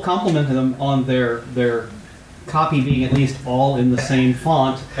will compliment them on their copy being at least all in the same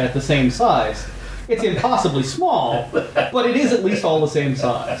font at the same size. It's impossibly small, but it is at least all the same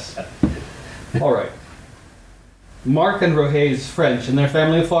size. All right. Mark and Rohes French and their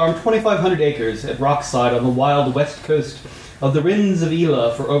family farmed 2,500 acres at Rockside on the wild west coast of the Rins of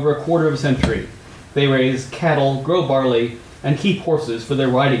Ela for over a quarter of a century. They raise cattle, grow barley, and keep horses for their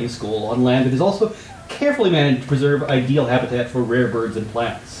riding school on land that is also carefully managed to preserve ideal habitat for rare birds and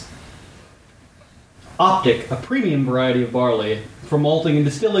plants. Optic, a premium variety of barley for malting and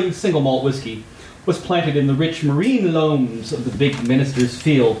distilling single malt whiskey, was planted in the rich marine loams of the Big Minister's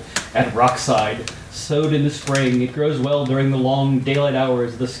Field at Rockside. Sowed in the spring, it grows well during the long daylight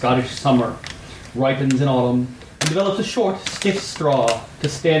hours of the Scottish summer, ripens in autumn, and develops a short, stiff straw to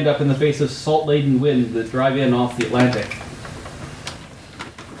stand up in the face of salt-laden winds that drive in off the Atlantic.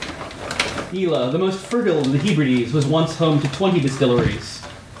 Ela, the most fertile of the Hebrides, was once home to 20 distilleries.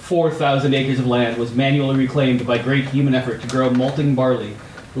 4,000 acres of land was manually reclaimed by great human effort to grow malting barley.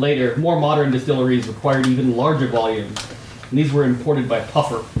 Later, more modern distilleries required even larger volumes, and these were imported by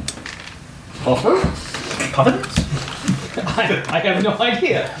Puffer. Puffer? Puffins? I have no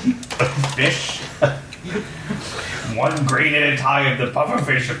idea. Fish. One grain at a time, the puffer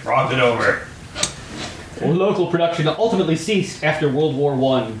fish have brought it over. Local production ultimately ceased after World War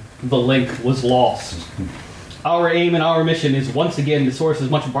I. The link was lost. Our aim and our mission is once again to source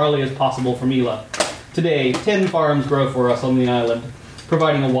as much barley as possible from Ela. Today, 10 farms grow for us on the island,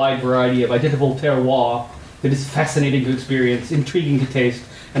 providing a wide variety of identical terroir that is fascinating to experience, intriguing to taste,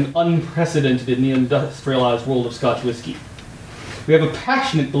 and unprecedented in the industrialized world of Scotch whisky. We have a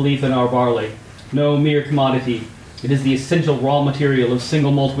passionate belief in our barley, no mere commodity. It is the essential raw material of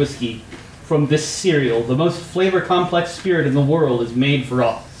single malt whiskey. From this cereal, the most flavor-complex spirit in the world is made for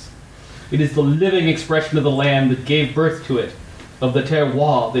us. It is the living expression of the land that gave birth to it, of the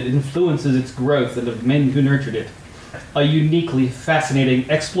terroir that influences its growth, and of men who nurtured it. A uniquely fascinating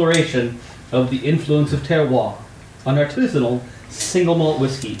exploration of the influence of terroir on artisanal single malt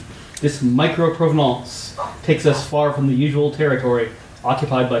whiskey. This micro-Provence takes us far from the usual territory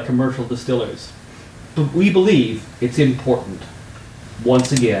occupied by commercial distillers. But we believe it's important.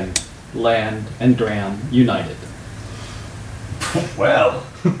 Once again, land and dram united. Well,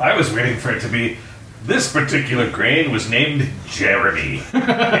 I was waiting for it to be, this particular grain was named Jeremy.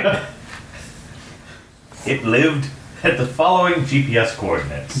 It lived at the following GPS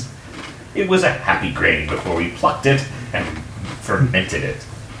coordinates. It was a happy grain before we plucked it and fermented it.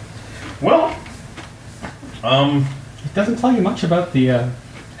 Well, It doesn't tell you much about the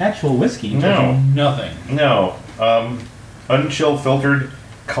actual whiskey. does No. it? Nothing. no. Unchill filtered,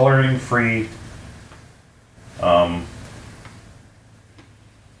 coloring free.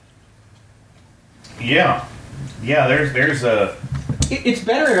 Yeah. Yeah, there's a... It's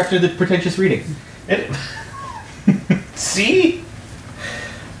better after the pretentious reading. It, see?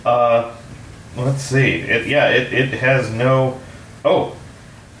 Let's see. It has no... Oh,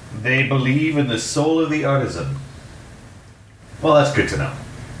 they believe in the soul of the artisan. Well, that's good to know.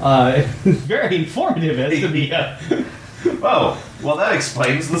 Very informative as to the... Oh, well, that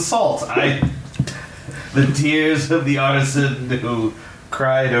explains the salt. The tears of the artisan who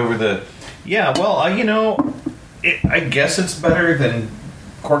cried over the... Yeah, well, I guess it's better than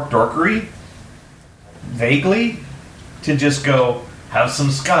cork dorkery. Vaguely. To just go, have some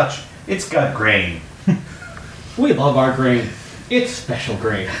scotch. It's got grain. We love our grain. It's special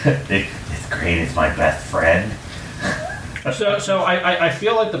grain. This grain is my best friend. So I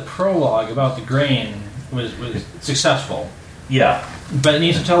feel like the prologue about the grain was successful, Yeah. but it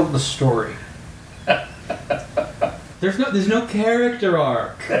needs to tell the story. There's no character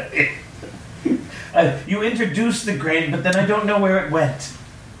arc. You introduced the grain, but then I don't know where it went.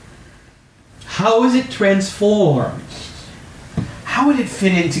 How is it transformed? How would it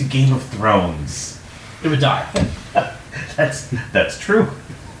fit into Game of Thrones? It would die. That's true.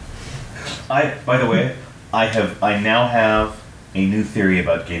 By the way, I now have a new theory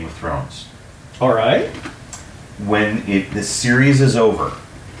about Game of Thrones. All right. When this series is over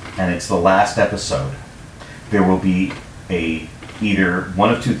and it's the last episode, there will be either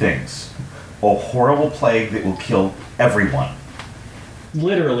one of two things: a horrible plague that will kill everyone.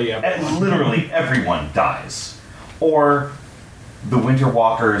 Literally And literally everyone dies, or the Winter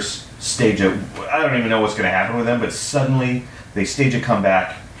Walkers stage a. I don't even know what's going to happen with them, but suddenly they stage a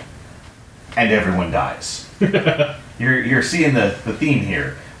comeback, and everyone dies. You're seeing the theme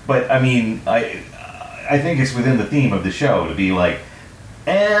here, but I mean, I think it's within the theme of the show to be like,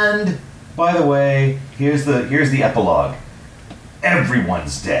 and by the way, here's the epilogue.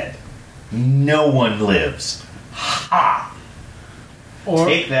 Everyone's dead. No one lives. Ha! Or,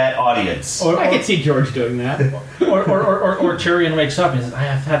 Take that, audience. or, I could see George doing that. or Tyrion wakes up and says, I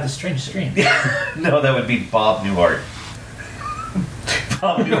have had the strangest dream. No, that would be Bob Newhart.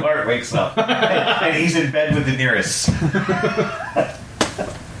 Bob Newhart wakes up and he's in bed with Daenerys.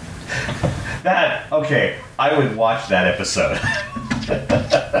 Okay, I would watch that episode.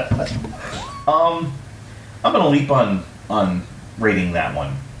 I'm gonna leap on rating that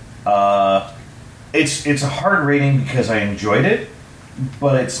one. It's a hard rating because I enjoyed it,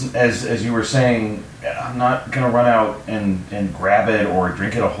 but it's as you were saying, I'm not gonna run out and grab it or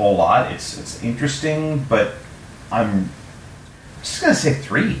drink it a whole lot. It's interesting, but I'm just gonna say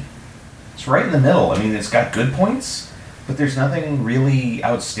 3. It's right in the middle. I mean, it's got good points, but there's nothing really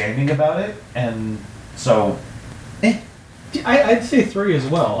outstanding about it, and so I'd say 3 as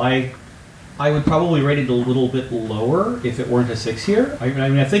well. I would probably rate it a little bit lower if it weren't a 6-year. I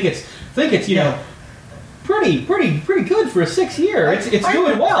mean, I think it's you know pretty good for a 6-year. It's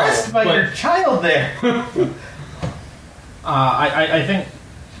doing well. Impressed by but- your child there. I think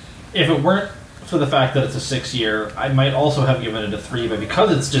if it weren't for the fact that it's a 6-year, I might also have given it a 3, but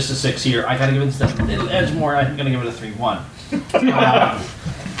because it's just a 6-year, I gotta give it a little edge more. I'm gonna give it a 3-1.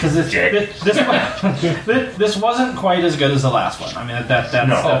 Because this wasn't quite as good as the last one. I mean, that's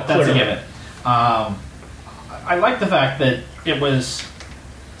a clearly. given. I like the fact that it was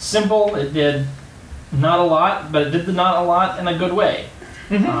simple. It did not a lot, but it did the not a lot in a good way.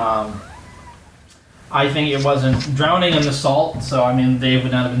 I think it wasn't drowning in the salt, so I mean, Dave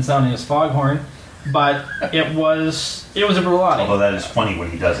would not have been sounding his foghorn, but it was a brulati. Although that is funny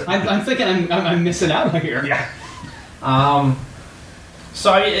when he does it. I'm thinking I'm missing out here. Yeah.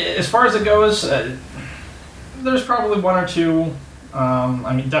 So as far as it goes, there's probably one or two.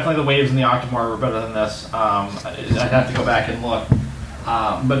 I mean, definitely the Waves and the Octomore were better than this. I'd have to go back and look.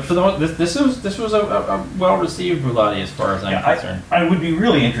 But for the most, this was a well received brulati as far as I'm concerned. I would be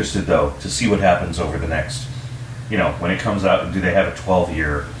really interested though to see what happens over the next. When it comes out, do they have a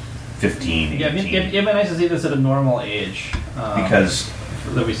 12-year, 15, 18? Yeah, it'd be nice to see this at a normal age. Because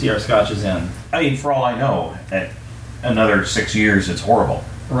that we see our scotches in. I mean, for all I know, at another 6 years, it's horrible.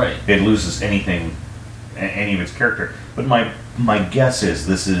 Right. It loses any of its character. But my guess is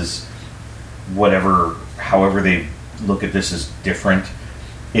this is however they look at this is different.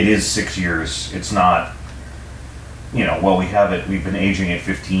 It is 6 years. It's not, we've been aging it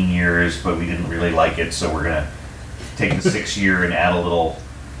 15 years, but we didn't really like it, so we're going to take the 6 year and add a little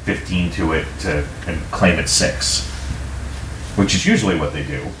 15 to it and claim it 6. Which is usually what they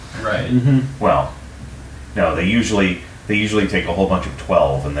do. Right. Mm-hmm. Well, no, they usually take a whole bunch of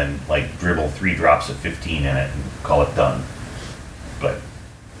 12 and then dribble 3 drops of 15 in it and call it done. But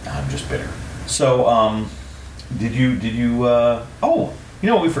I'm just bitter. So, did you? Oh, you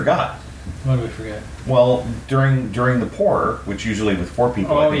know what we forgot? What did we forget? Well, during the pour, which usually with 4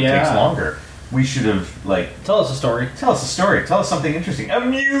 people I think takes longer, we should have Tell us a story. tell us a story, tell us something interesting,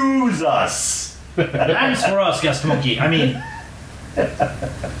 amuse us. Thanks for us, guest monkey. I mean,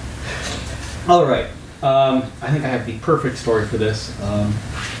 All right. I think I have the perfect story for this.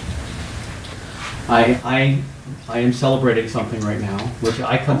 I am celebrating something right now, which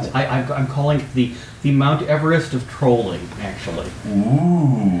I'm calling the Mount Everest of trolling. Actually,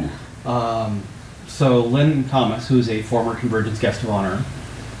 Ooh. so Lynn Thomas, who's a former Convergence guest of honor,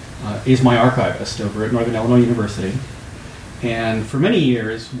 is my archivist over at Northern Illinois University, and for many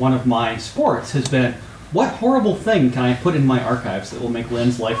years, one of my sports has been, what horrible thing can I put in my archives that will make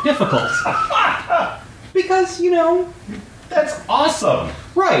Lynn's life difficult? Because, That's awesome.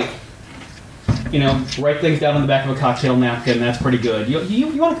 right. write things down on the back of a cocktail napkin. That's pretty good. You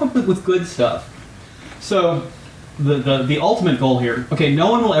want to come up with good stuff. So the ultimate goal here. Okay,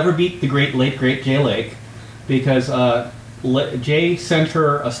 no one will ever beat the late great Jay Lake, because Jay sent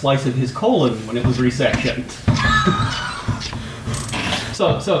her a slice of his colon when it was resectioned.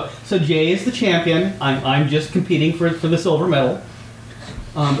 So Jay is the champion. I'm just competing for the silver medal.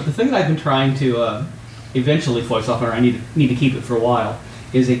 But the thing that I've been trying to eventually voice off, or I need to keep it for a while,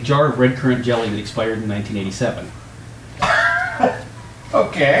 is a jar of red currant jelly that expired in 1987.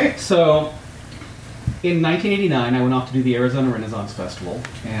 Okay. So, in 1989, I went off to do the Arizona Renaissance Festival,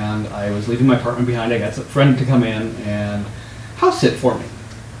 and I was leaving my apartment behind. I got a friend to come in and house sit for me.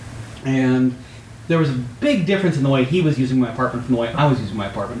 And there was a big difference in the way he was using my apartment from the way I was using my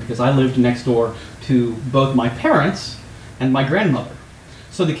apartment, because I lived next door to both my parents and my grandmother.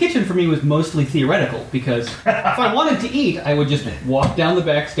 So the kitchen for me was mostly theoretical, because if I wanted to eat, I would just walk down the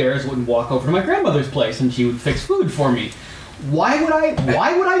back stairs and walk over to my grandmother's place, and she would fix food for me. Why would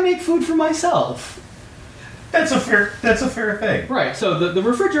I make food for myself? That's a fair thing. Right, so the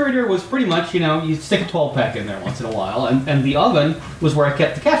refrigerator was pretty much, you stick a 12-pack in there once in a while, and the oven was where I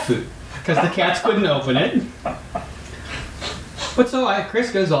kept the cat food, because the cats couldn't open it. But so Chris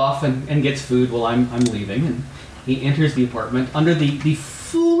goes off and gets food while I'm leaving, and he enters the apartment under the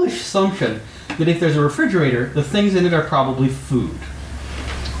foolish assumption that if there's a refrigerator, the things in it are probably food.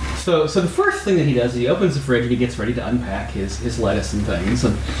 So the first thing that he does is he opens the fridge and he gets ready to unpack his lettuce and things,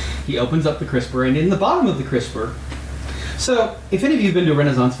 and he opens up the crisper, and in the bottom of the crisper, so if any of you have been to a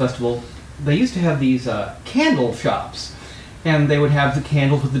Renaissance Festival, they used to have these candle shops, and they would have the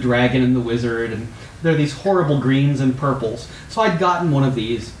candles with the dragon and the wizard, and they're these horrible greens and purples. So I'd gotten one of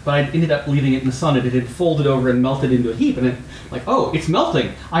these, but I ended up leaving it in the sun, and it had folded over and melted into a heap, and it's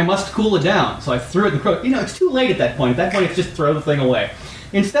melting. I must cool it down. So I threw it in the it's too late at that point. At that point, it's just throw the thing away.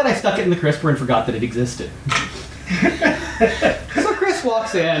 Instead, I stuck it in the crisper and forgot that it existed. So Chris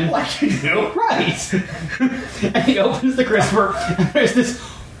walks in. Like you do. Right. And he opens the crisper, and there's this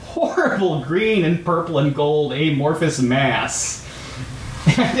horrible green and purple and gold amorphous mass.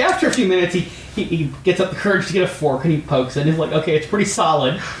 And after a few minutes, he gets up the courage to get a fork, and he pokes it, and he's like, okay, it's pretty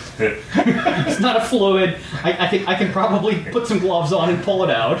solid. It's not a fluid. I think I can probably put some gloves on and pull it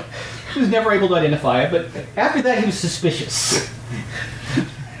out. He was never able to identify it, but after that, he was suspicious.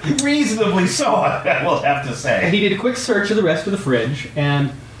 Reasonably so, I will have to say. And he did a quick search of the rest of the fridge,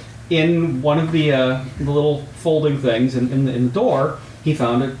 and in one of the little folding things in the door, he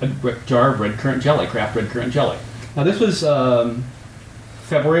found a jar of red currant jelly, Kraft red currant jelly. Now this was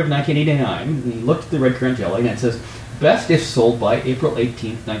February of 1989, and he looked at the red currant jelly, and it says, best if sold by April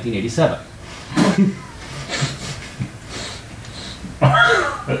 18th, 1987.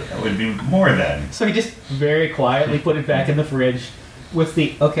 That would be more then. So he just very quietly put it back in the fridge with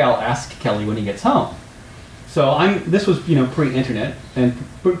the, okay, I'll ask Kelly when he gets home. So this was, pre-internet, and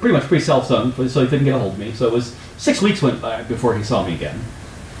pretty much pre-cell phone, so he couldn't get a hold of me. So it was 6 weeks went by before he saw me again.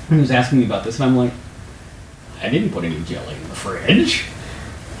 And he was asking me about this, and I'm like, I didn't put any jelly in the fridge.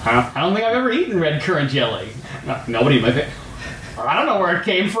 I don't think I've ever eaten red currant jelly. Nobody in my family. I don't know where it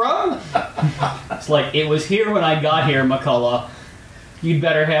came from. It's like, it was here when I got here, McCullough. You'd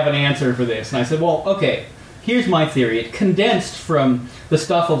better have an answer for this. And I said, well, okay, here's my theory. It condensed from the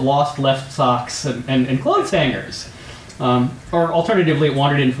stuff of lost left socks and clothes hangers. Or alternatively, it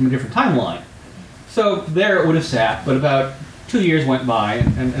wandered in from a different timeline. So there it would have sat, but about 2 years went by,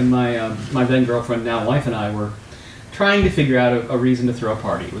 and my then girlfriend, now wife, and I were trying to figure out a reason to throw a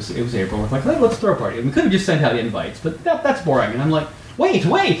party. It was April. We're like, let's throw a party. And we could have just sent out invites, but that's boring. And I'm like, wait!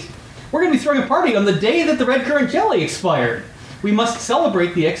 We're going to be throwing a party on the day that the red currant jelly expired. We must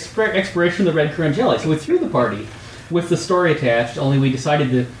celebrate the expiration of the red currant jelly. So we threw the party with the story attached, only we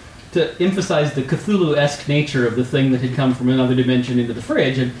decided to emphasize the Cthulhu-esque nature of the thing that had come from another dimension into the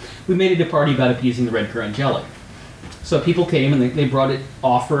fridge, and we made it a party about appeasing the red currant jelly. So people came and they brought it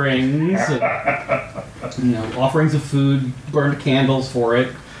offerings, offerings of food, burned candles for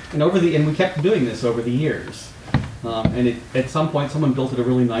it, and we kept doing this over the years. At some point, someone built it a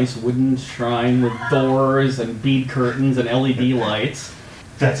really nice wooden shrine with doors and bead curtains and LED lights.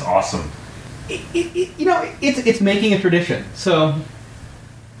 That's awesome. It's making a tradition. So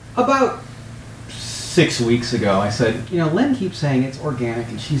about 6 weeks ago, I said, Len keeps saying it's organic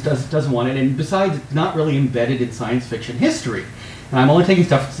and she doesn't want it, and besides, it's not really embedded in science fiction history. And I'm only taking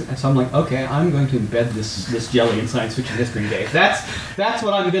stuff, so I'm like, okay, I'm going to embed this jelly in science fiction history, Dave. That's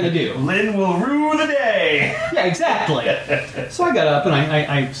what I'm going to do. Lynn will rue the day. Yeah, exactly. So I got up and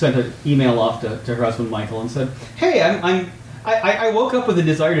I sent an email off to her husband, Michael, and said, hey, I woke up with a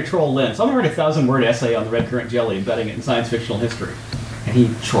desire to troll Lynn, so I'm going to write a 1,000-word essay on the red currant jelly, embedding it in science fictional history. And he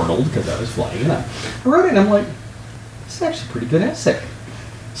chortled because I was flying, and I wrote it, and I'm like, this is actually a pretty good essay.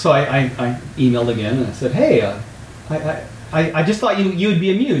 So I emailed again, and I said, hey, I just thought you would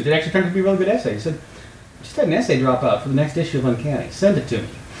be amused. It actually turned out to be a really good essay. He said, just had an essay drop out for the next issue of Uncanny. Send it to me.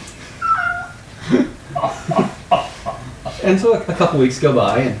 And so a couple weeks go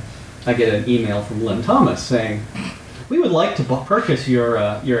by, and I get an email from Lynn Thomas saying, we would like to purchase your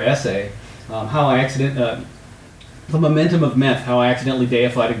essay, How I The Momentum of Meth, How I Accidentally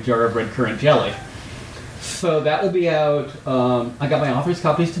Deified a Jar of Red Currant Jelly. So that will be out, I got my author's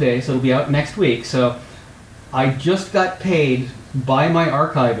copies today, so it'll be out next week. So I just got paid by my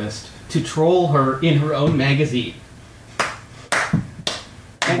archivist to troll her in her own magazine.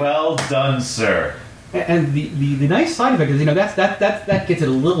 Well done, sir. And the nice side effect is, that gets it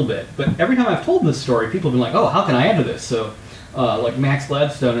a little bit. But every time I've told this story, people have been like, oh, how can I add to this? So, like Max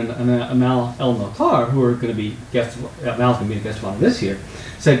Gladstone and Amal El-Notar, who are going to be guests, Amal's going to be a guest of honor this year,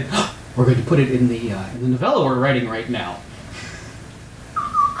 said, oh, we're going to put it in the novella we're writing right now.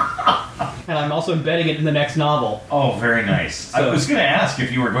 And I'm also embedding it in the next novel. Oh, very nice. So, I was going to ask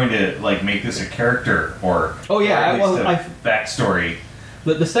if you were going to make this a character or or at least a backstory.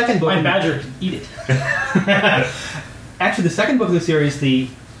 The second book... My badger can eat it. Actually, the second book of the series,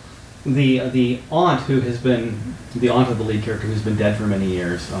 the aunt who has been... The aunt of the lead character who's been dead for many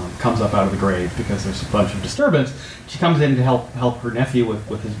years comes up out of the grave because there's a bunch of disturbance. She comes in to help her nephew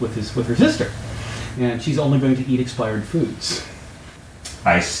with her sister. And she's only going to eat expired foods.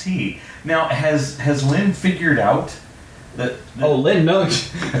 I see. Now, has Lynn figured out that... Oh, Lynn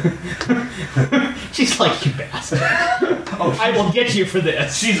knows. She's like, you bastard. I will get you for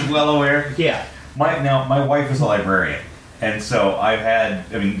this. She's well aware. Yeah. My wife is a librarian, and so I've had,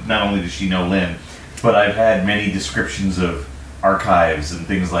 not only does she know Lynn, but I've had many descriptions of archives and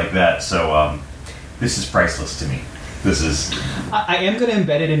things like that, so this is priceless to me. This is... I am going to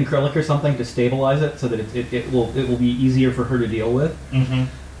embed it in acrylic or something to stabilize it so that it will be easier for her to deal with. Mm-hmm.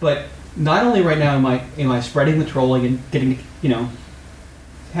 But not only right now am I spreading the trolling and getting to,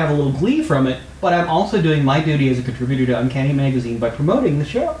 have a little glee from it, but I'm also doing my duty as a contributor to Uncanny Magazine by promoting the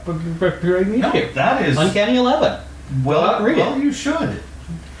show, promoting the issue. That is... Uncanny 11. Well, you should.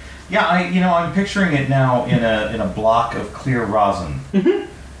 Yeah, I'm picturing it now in a block of clear rosin. Mm-hmm.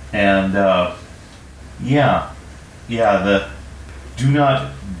 And, the do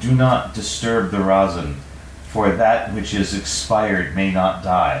not disturb the rosin, for that which is expired may not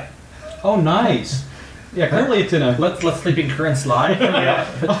die. Oh, nice. Yeah, clearly it's in a... Let sleeping currents lie.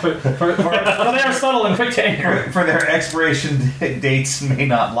 for they are subtle and quick to anger. For their expiration dates may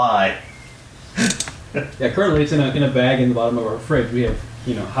not lie. Yeah, currently it's in a bag in the bottom of our fridge. We have,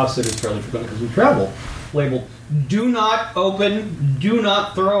 house sitters fairly frequently because we travel. Labeled, do not open, do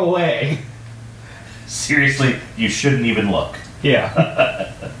not throw away. Seriously, you shouldn't even look.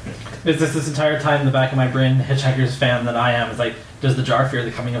 Yeah. Is this entire time in the back of my brain, Hitchhiker's fan that I am, is like, does the jar fear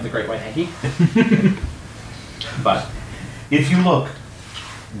the coming of the great white hanky? But if you look,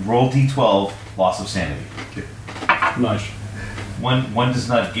 roll d12, loss of sanity. Nice. One does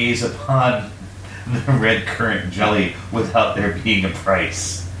not gaze upon the red currant jelly without there being a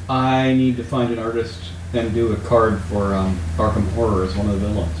price. I need to find an artist and do a card for Arkham Horror as one of the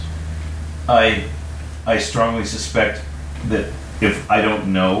villains. I strongly suspect that if I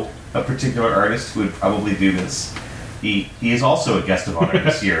don't know a particular artist who would probably do this, he is also a guest of honor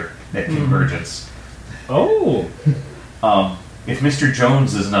this year at Convergence. Oh! If Mr.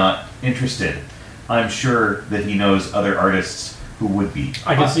 Jones is not interested, I'm sure that he knows other artists who would be.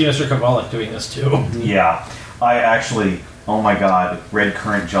 I can see Mr. Kovalik doing this too. Yeah. I actually, oh my god, red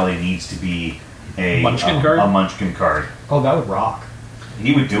currant jelly needs to be a Munchkin card? A Munchkin card. Oh, that would rock.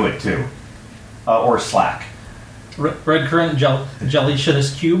 He would do it too. Or Slack. Red currant jelly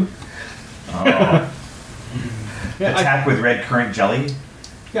shittest cube. Oh. Yeah, Attack with red currant jelly?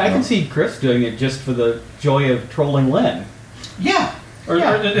 I can see Chris doing it just for the joy of trolling Len. Yeah. Or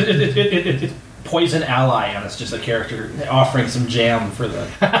it's Poison Ally, and it's just a character offering some jam for the...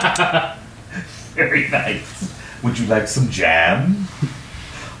 Very nice. Would you like some jam?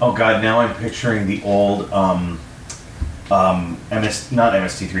 Oh god, now I'm picturing the old not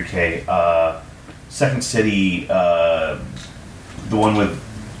MST3K, Second City, the one with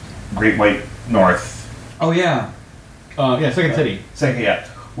Great White North. Oh, yeah. Second City. Second, yeah.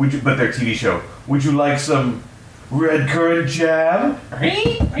 But their TV show. Would you like some red currant jam?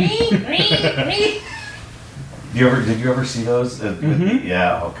 Did you ever see those? Mm-hmm.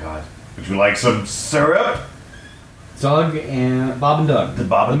 Yeah. Oh god. Would you like some syrup? Doug and Bob and Doug. The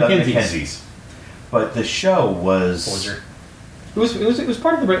Bob and the Doug Mackenzies. Mackenzies. But the show was. Forger. It was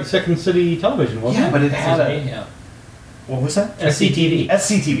part of the Second City television, wasn't it? Yeah, but it had a. Yeah. What was that? SCTV.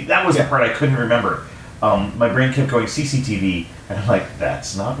 SCTV. That was the Yeah. part I couldn't remember. My brain kept going CCTV, and I'm like,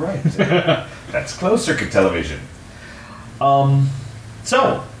 that's not right. That's closed circuit television.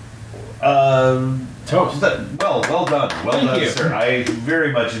 So, Toast. well done. Well Thank done, you. sir. I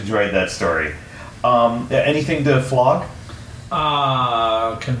very much enjoyed that story. Anything to flog?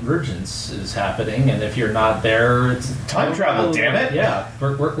 Convergence is happening, and if you're not there, it's Time travel, damn it. Yeah,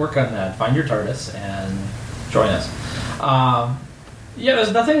 work on that. Find your TARDIS and join us. Yeah,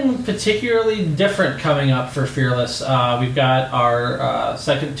 there's nothing particularly different coming up for Fearless. We've got our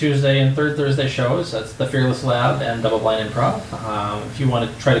second Tuesday and third Thursday shows. That's the Fearless Lab and Double Blind Improv. If you want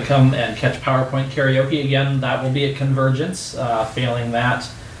to try to come and catch PowerPoint karaoke again, that will be at Convergence. Failing that,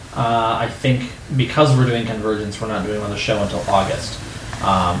 I think because we're doing Convergence, we're not doing another show until August.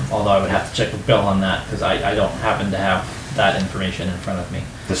 Although I would have to check with Bill on that because I don't happen to have that information in front of me.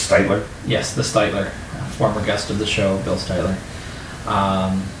 The Steitler? Yes, the Steitler, former guest of the show, Bill Steitler.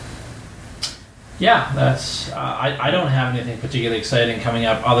 Yeah, that's. I don't have anything particularly exciting coming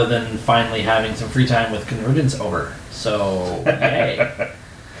up other than finally having some free time with Convergence over. So, yay.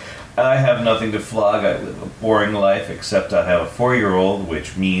 I have nothing to flog. I live a boring life, except I have a 4-year-old,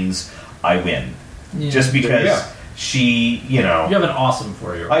 which means I win. Yeah. Just There you because go. she, You have an awesome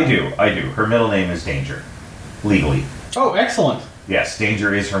 4-year-old. I do. Her middle name is Danger. Legally. Oh, excellent. Yes,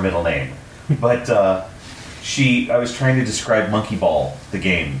 Danger is her middle name. But I was trying to describe Monkey Ball, the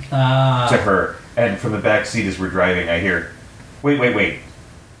game, to her, and from the back seat as we're driving, I hear, wait.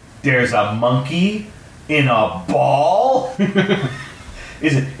 There's a monkey in a ball?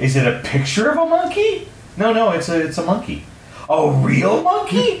 Is it a picture of a monkey? No, it's a monkey. A real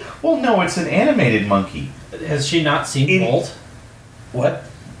monkey? Well, no, it's an animated monkey. Has she not seen Bolt? What?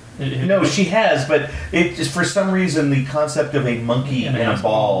 No, she has, but it just for some reason the concept of a monkey in a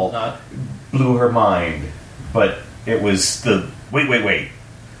ball Not, blew her mind. But it was the wait.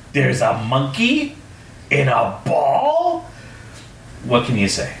 There's a monkey in a ball? What can you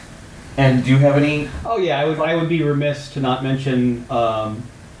say? And do you have any? Oh yeah, I would be remiss to not mention the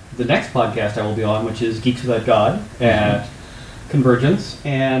next podcast I will be on, which is Geeks Without God at Convergence,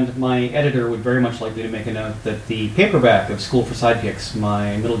 and my editor would very much like me to make a note that the paperback of School for Sidekicks,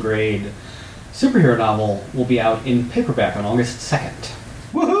 my middle grade superhero novel, will be out in paperback on August 2nd.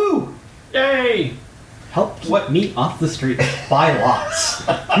 Woohoo! yay! Help keep me off the streets. Buy lots.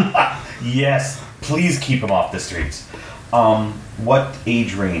 Yes, please keep them off the streets. What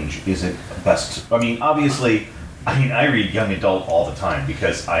age range is it best? I mean, obviously, I read young adult all the time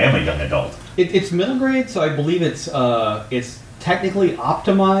because I am a young adult. It's middle grade, so I believe it's technically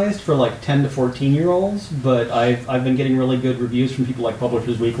optimized for like 10 to 14-year-olds, but I've been getting really good reviews from people like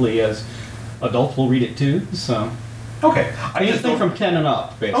Publishers Weekly as adults will read it too, so Okay, anything from 10 and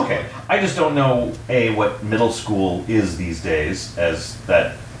up, basically. Okay, I just don't know what middle school is these days, as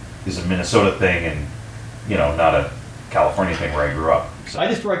that is a Minnesota thing and not a California thing where I grew up. So. I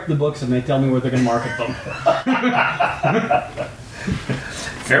just direct the books and they tell me where they're going to market them.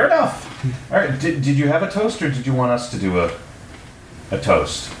 Fair enough. All right, did you have a toast, or did you want us to do a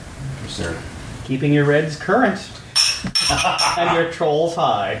toast? Was there... Keeping your reds current and your trolls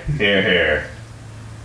high. Here.